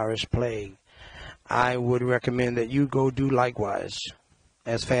coronavirus plague. I would recommend that you go do likewise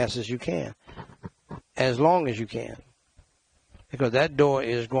as fast as you can, as long as you can, because that door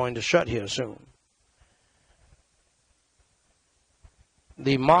is going to shut here soon.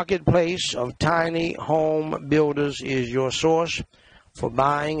 The marketplace of Tiny Home Builders is your source for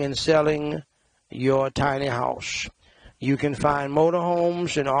buying and selling your tiny house. You can find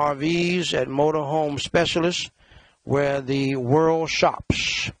motorhomes and RVs at Motorhome Specialists, where the world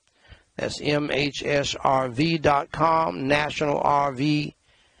shops. That's MHSRV.com. National RV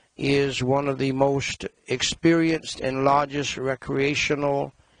is one of the most experienced and largest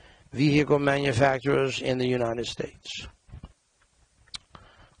recreational vehicle manufacturers in the United States.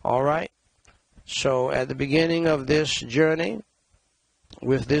 All right. So at the beginning of this journey,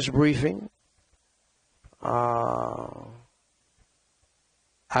 with this briefing,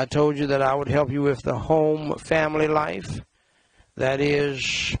 I told you that I would help you with the home family life. That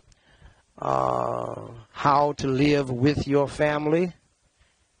is how to live with your family,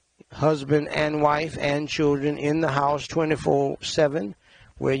 husband and wife and children in the house 24/7,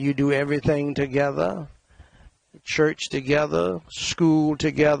 where you do everything together, church together, school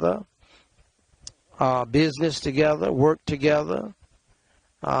together, business together, work together.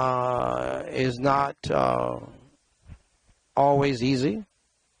 Is not always easy,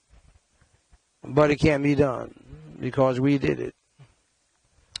 but it can be done because we did it.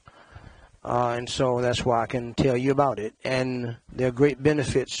 And so that's why I can tell you about it. And there are great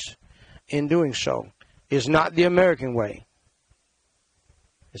benefits in doing so. It's not the American way.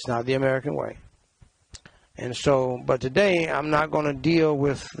 It's not the American way. And so, but today I'm not going to deal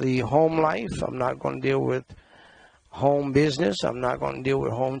with the home life. I'm not going to deal with home business. I'm not going to deal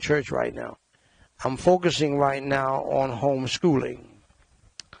with home church right now. I'm focusing right now on homeschooling.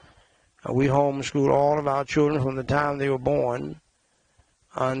 We homeschool all of our children from the time they were born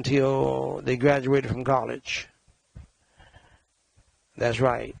until they graduated from college. That's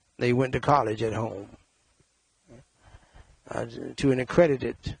right. They went to college at home, to an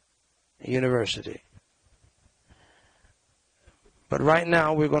accredited university. But right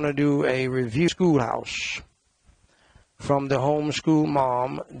now we're going to do a review schoolhouse from the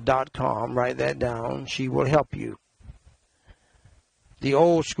homeschoolmom.com. Write that down. She will help you. The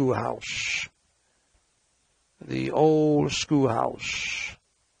old schoolhouse. The old schoolhouse.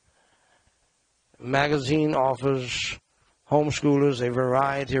 Magazine offers homeschoolers a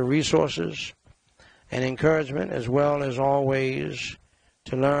variety of resources and encouragement, as well as always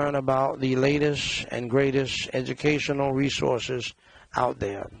to learn about the latest and greatest educational resources out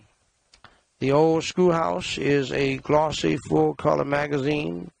there. The Old Schoolhouse is a glossy, full-color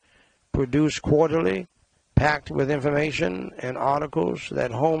magazine produced quarterly, packed with information and articles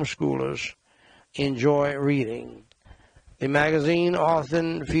that homeschoolers enjoy reading. The magazine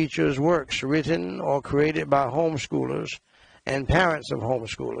often features works written or created by homeschoolers and parents of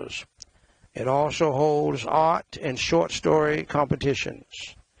homeschoolers. It also holds art and short story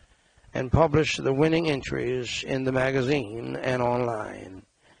competitions and publishes the winning entries in the magazine and online.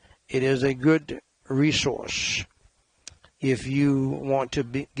 It is a good resource. if you want to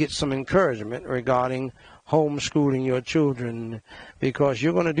get some encouragement regarding homeschooling your children, because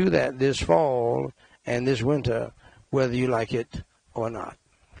you're going to do that this fall and this winter, whether you like it or not.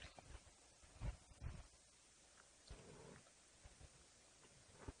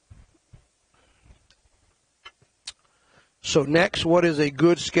 So next, what is a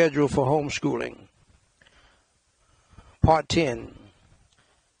good schedule for homeschooling? Part 10,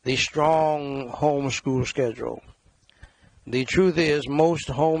 the strong homeschool schedule. The truth is, most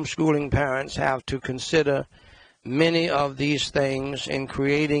homeschooling parents have to consider many of these things in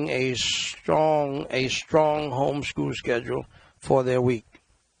creating a strong homeschool schedule for their week.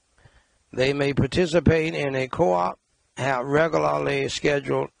 They may participate in a co-op, have regularly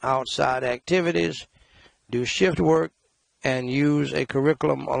scheduled outside activities, do shift work, and use a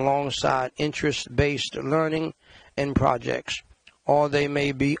curriculum alongside interest-based learning and projects. Or they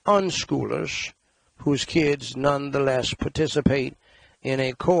may be unschoolers whose kids nonetheless participate in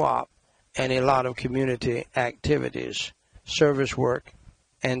a co-op and a lot of community activities, service work,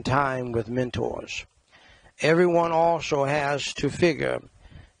 and time with mentors. Everyone also has to figure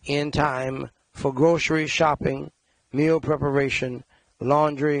in time for grocery shopping, meal preparation,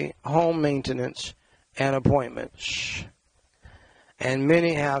 laundry, home maintenance, and appointments. And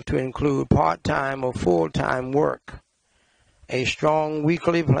many have to include part-time or full-time work. A strong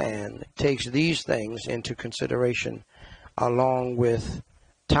weekly plan takes these things into consideration, along with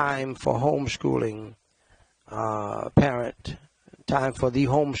time for homeschooling time for the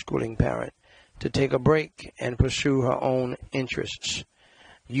homeschooling parent to take a break and pursue her own interests.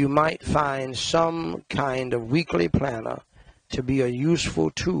 You might find some kind of weekly planner to be a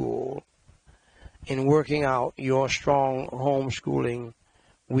useful tool in working out your strong homeschooling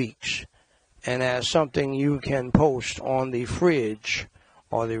weeks, and as something you can post on the fridge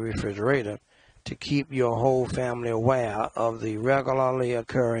or the refrigerator to keep your whole family aware of the regularly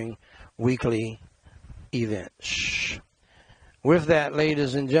occurring weekly events. With that,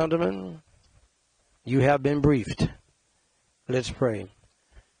 ladies and gentlemen, you have been briefed. Let's pray.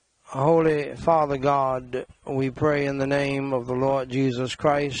 Holy Father God, we pray in the name of the Lord Jesus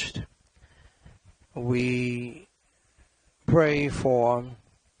Christ. We pray for,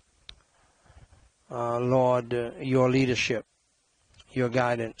 Lord, your leadership, your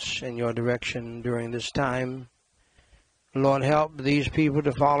guidance, and your direction during this time. Lord, help these people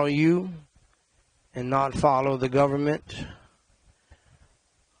to follow you and not follow the government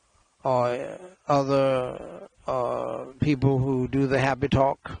or other people who do the happy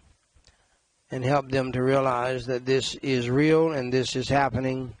talk, and help them to realize that this is real and this is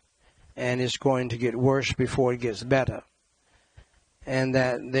happening, and it's going to get worse before it gets better, and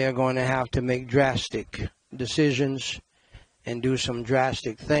that they're going to have to make drastic decisions and do some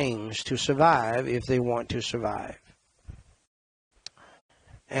drastic things to survive if they want to survive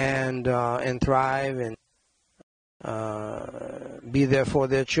and thrive and be there for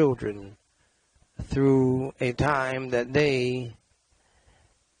their children through a time that they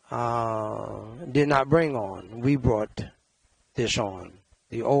did not bring on. We brought this on,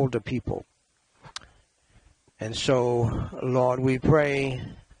 the older people. And so, Lord, we pray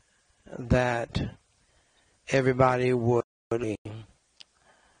that everybody would, that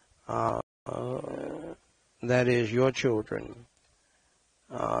is your children,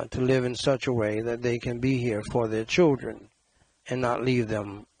 to live in such a way that they can be here for their children and not leave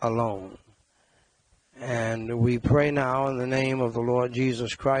them alone. And we pray now in the name of the Lord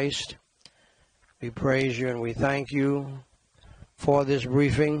Jesus Christ. We praise you and we thank you for this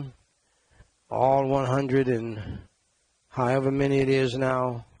briefing, all 100 and however many it is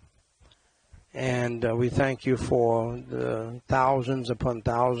now. And we thank you for the thousands upon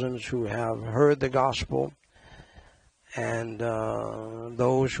thousands who have heard the gospel, and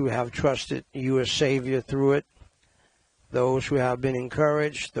those who have trusted you as Savior through it, those who have been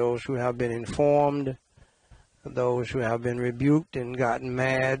encouraged, those who have been informed, those who have been rebuked and gotten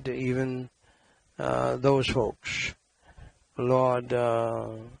mad, even those folks. Lord,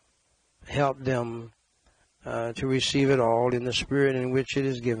 help them to receive it all in the spirit in which it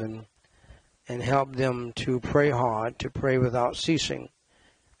is given, and help them to pray hard, to pray without ceasing,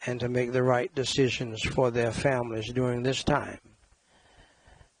 and to make the right decisions for their families during this time.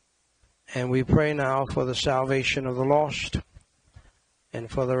 And we pray now for the salvation of the lost and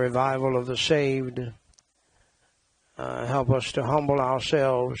for the revival of the saved. Help us to humble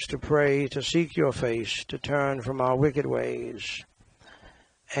ourselves, to pray, to seek your face, to turn from our wicked ways,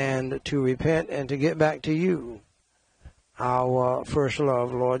 and to repent and to get back to you, our first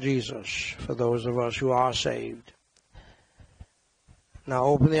love, Lord Jesus, for those of us who are saved. Now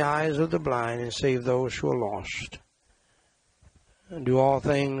open the eyes of the blind and save those who are lost. Do all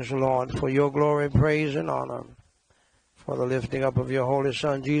things, Lord, for your glory, praise, and honor, for the lifting up of your Holy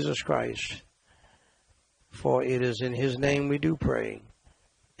Son, Jesus Christ. For it is in his name we do pray.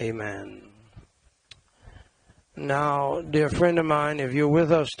 Amen. Now, dear friend of mine, if you're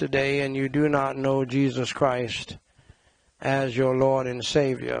with us today and you do not know Jesus Christ as your Lord and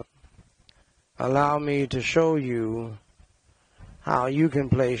Savior, allow me to show you how you can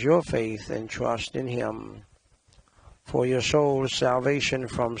place your faith and trust in him for your soul's salvation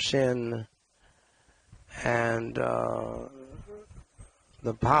from sin and the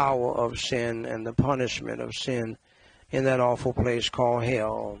power of sin and the punishment of sin in that awful place called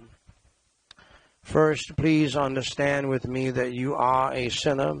hell. First, please understand with me that you are a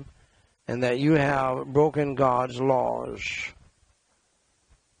sinner and that you have broken God's laws,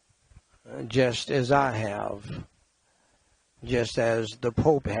 just as I have, just as the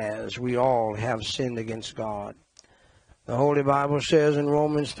Pope has. We all have sinned against God. The Holy Bible says in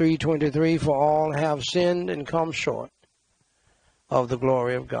Romans 3:23, for all have sinned and come short of the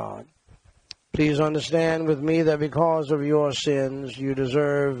glory of God. Please understand with me that because of your sins, you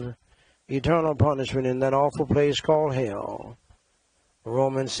deserve eternal punishment in that awful place called hell.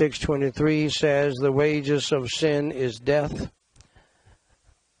 Romans 6:23 says the wages of sin is death.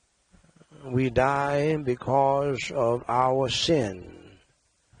 We die because of our sin.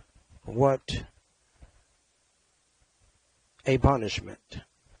 What a punishment.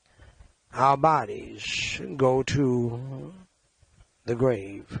 Our bodies go to the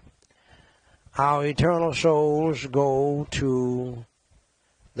grave. Our eternal souls go to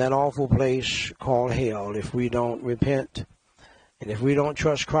that awful place called hell if we don't repent and if we don't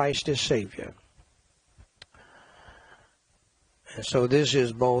trust Christ as Savior. And so this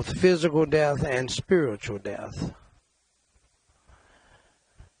is both physical death and spiritual death.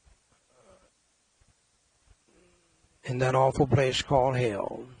 In that awful place called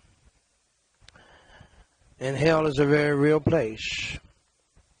hell. And hell is a very real place.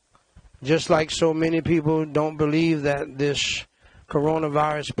 Just like so many people don't believe that this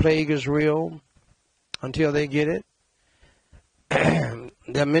coronavirus plague is real until they get it.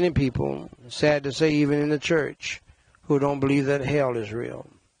 There are many people, sad to say, even in the church, who don't believe that hell is real.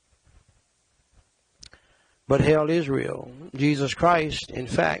 But hell is real. Jesus Christ, in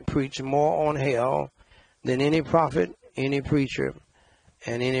fact, preached more on hell than any prophet, any preacher,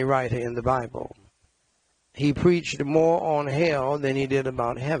 and any writer in the Bible. He preached more on hell than he did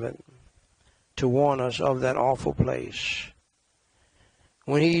about heaven to warn us of that awful place.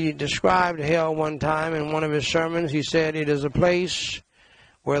 When he described hell one time in one of his sermons, he said, it is a place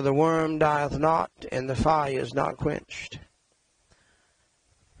where the worm dieth not and the fire is not quenched.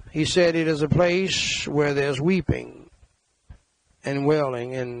 He said it is a place where there's weeping and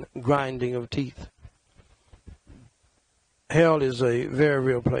wailing and grinding of teeth. Hell is a very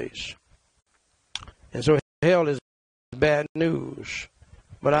real place. And so hell is bad news.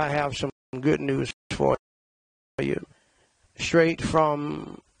 But I have some good news for you. Straight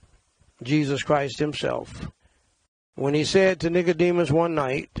from Jesus Christ himself. When he said to Nicodemus one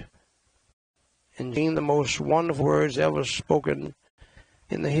night, and the most wonderful words ever spoken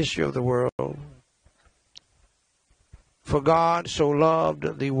in the history of the world, for God so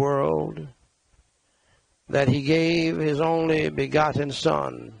loved the world that he gave his only begotten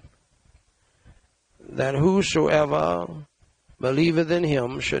Son, that whosoever believeth in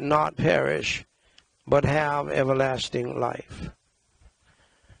him should not perish, but have everlasting life.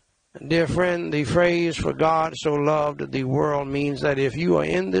 Dear friend, the phrase, for God so loved the world, means that if you are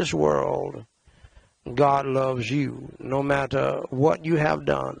in this world, God loves you, no matter what you have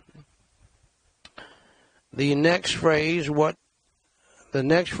done. The next phrase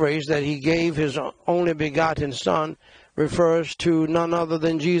that he gave his only begotten Son refers to none other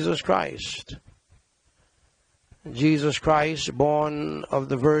than Jesus Christ. Jesus Christ, born of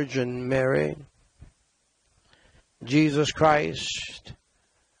the Virgin Mary. Jesus Christ,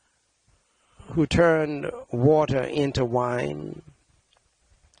 who turned water into wine.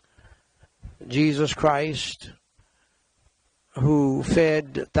 Jesus Christ, who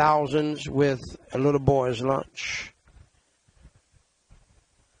fed thousands with a little boy's lunch.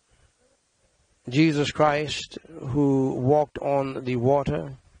 Jesus Christ, who walked on the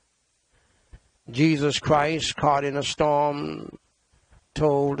water. Jesus Christ, caught in a storm,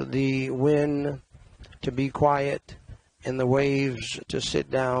 told the wind to be quiet and the waves to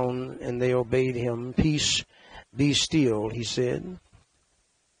sit down, and they obeyed him. Peace, be still, he said.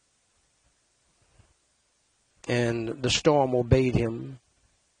 And the storm obeyed him.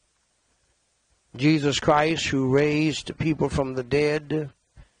 Jesus Christ, who raised people from the dead,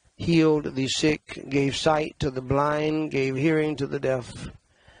 healed the sick, gave sight to the blind, gave hearing to the deaf,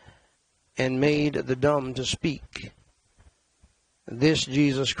 and made the dumb to speak. This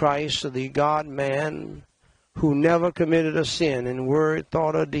Jesus Christ, the God-man, who never committed a sin in word,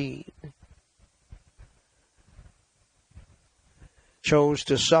 thought, or deed, chose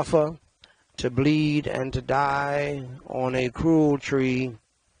to suffer, to bleed, and to die on a cruel tree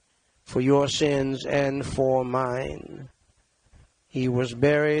for your sins and for mine. He was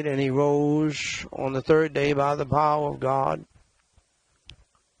buried and he rose on the third day by the power of God.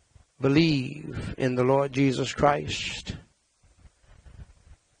 Believe in the Lord Jesus Christ.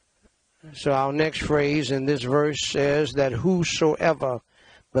 So our next phrase in this verse says that whosoever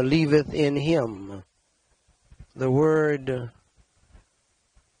believeth in him. The word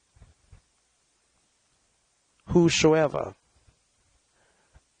whosoever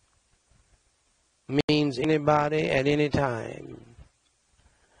means anybody at any time.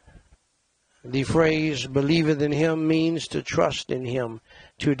 The phrase believeth in him means to trust in him,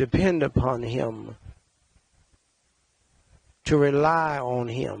 to depend upon him, to rely on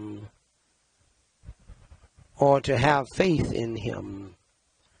him, or to have faith in him.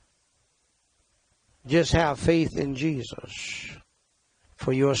 Just have faith in Jesus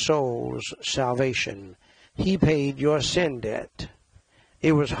for your soul's salvation. He paid your sin debt.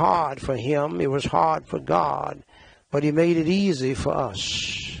 It was hard for him. It was hard for God. But he made it easy for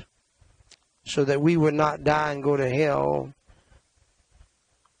us so that we would not die and go to hell,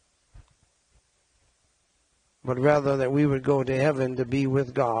 but rather that we would go to heaven to be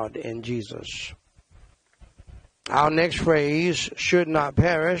with God in Jesus. Our next phrase, should not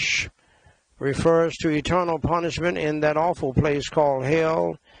perish, refers to eternal punishment in that awful place called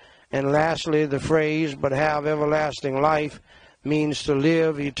hell. And lastly, the phrase, but have everlasting life, means to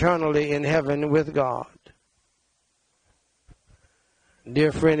live eternally in heaven with God.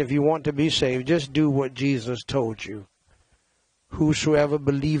 Dear friend, if you want to be saved, just do what Jesus told you. Whosoever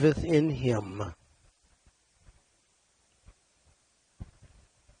believeth in him.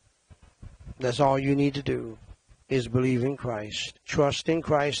 That's all you need to do, is believe in Christ. Trust in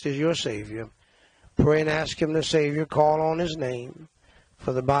Christ as your Savior. Pray and ask him to save you. Call on his name.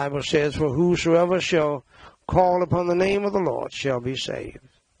 For the Bible says, for whosoever shall call upon the name of the Lord shall be saved.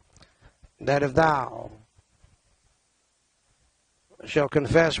 That if thou shalt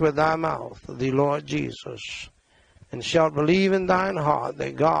confess with thy mouth the Lord Jesus, and shalt believe in thine heart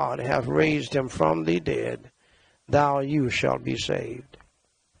that God hath raised him from the dead, you shalt be saved.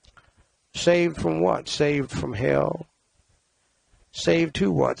 Saved from what? Saved from hell. Saved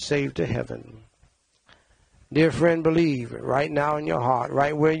to what? Saved to heaven. Dear friend, believe right now in your heart,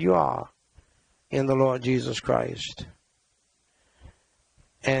 right where you are, in the Lord Jesus Christ.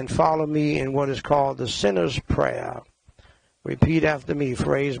 And follow me in what is called the sinner's prayer. Repeat after me,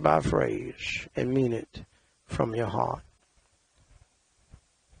 phrase by phrase, and mean it from your heart.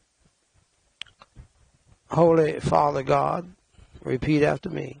 Holy Father God, repeat after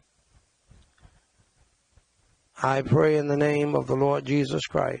me. I pray in the name of the Lord Jesus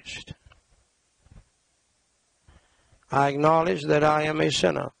Christ. I acknowledge that I am a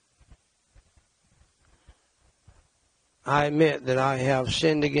sinner. I admit that I have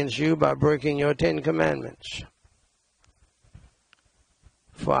sinned against you by breaking your 10 commandments.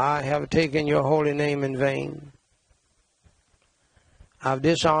 For I have taken your holy name in vain. I've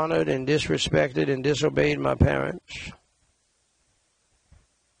dishonored and disrespected and disobeyed my parents.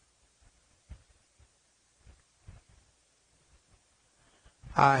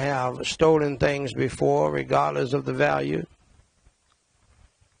 I have stolen things before, regardless of the value.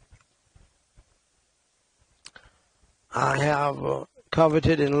 I have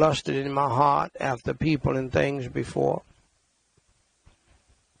coveted and lusted in my heart after people and things before.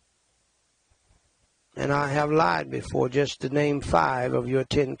 And I have lied before, just to name 5 of your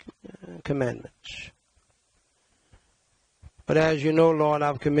 10 commandments. But as you know, Lord,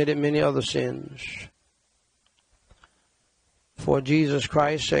 I've committed many other sins. For Jesus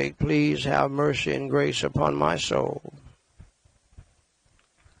Christ's sake, please have mercy and grace upon my soul.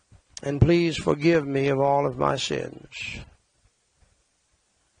 And please forgive me of all of my sins.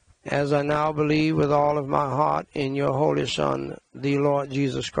 As I now believe with all of my heart in your Holy Son, the Lord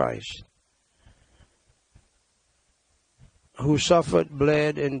Jesus Christ, who suffered,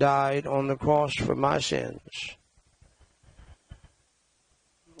 bled, and died on the cross for my sins,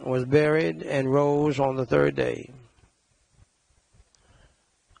 was buried, and rose on the third day.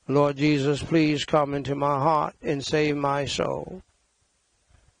 Lord Jesus, please come into my heart and save my soul.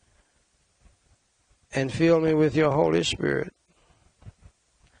 And fill me with your Holy Spirit.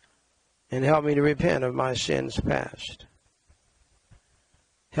 And help me to repent of my sins past.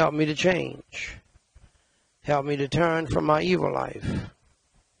 Help me to change. Help me to turn from my evil life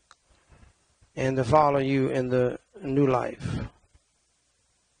and to follow you in the new life.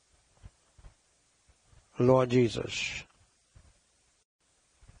 Lord Jesus.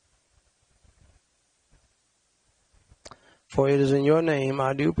 For it is in your name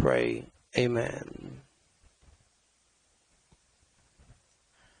I do pray. Amen.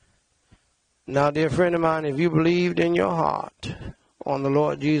 Now, dear friend of mine, if you believed in your heart on the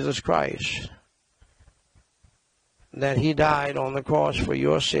Lord Jesus Christ, that he died on the cross for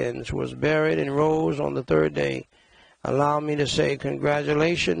your sins, was buried and rose on the third day, allow me to say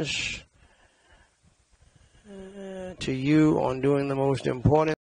congratulations to you on doing the most important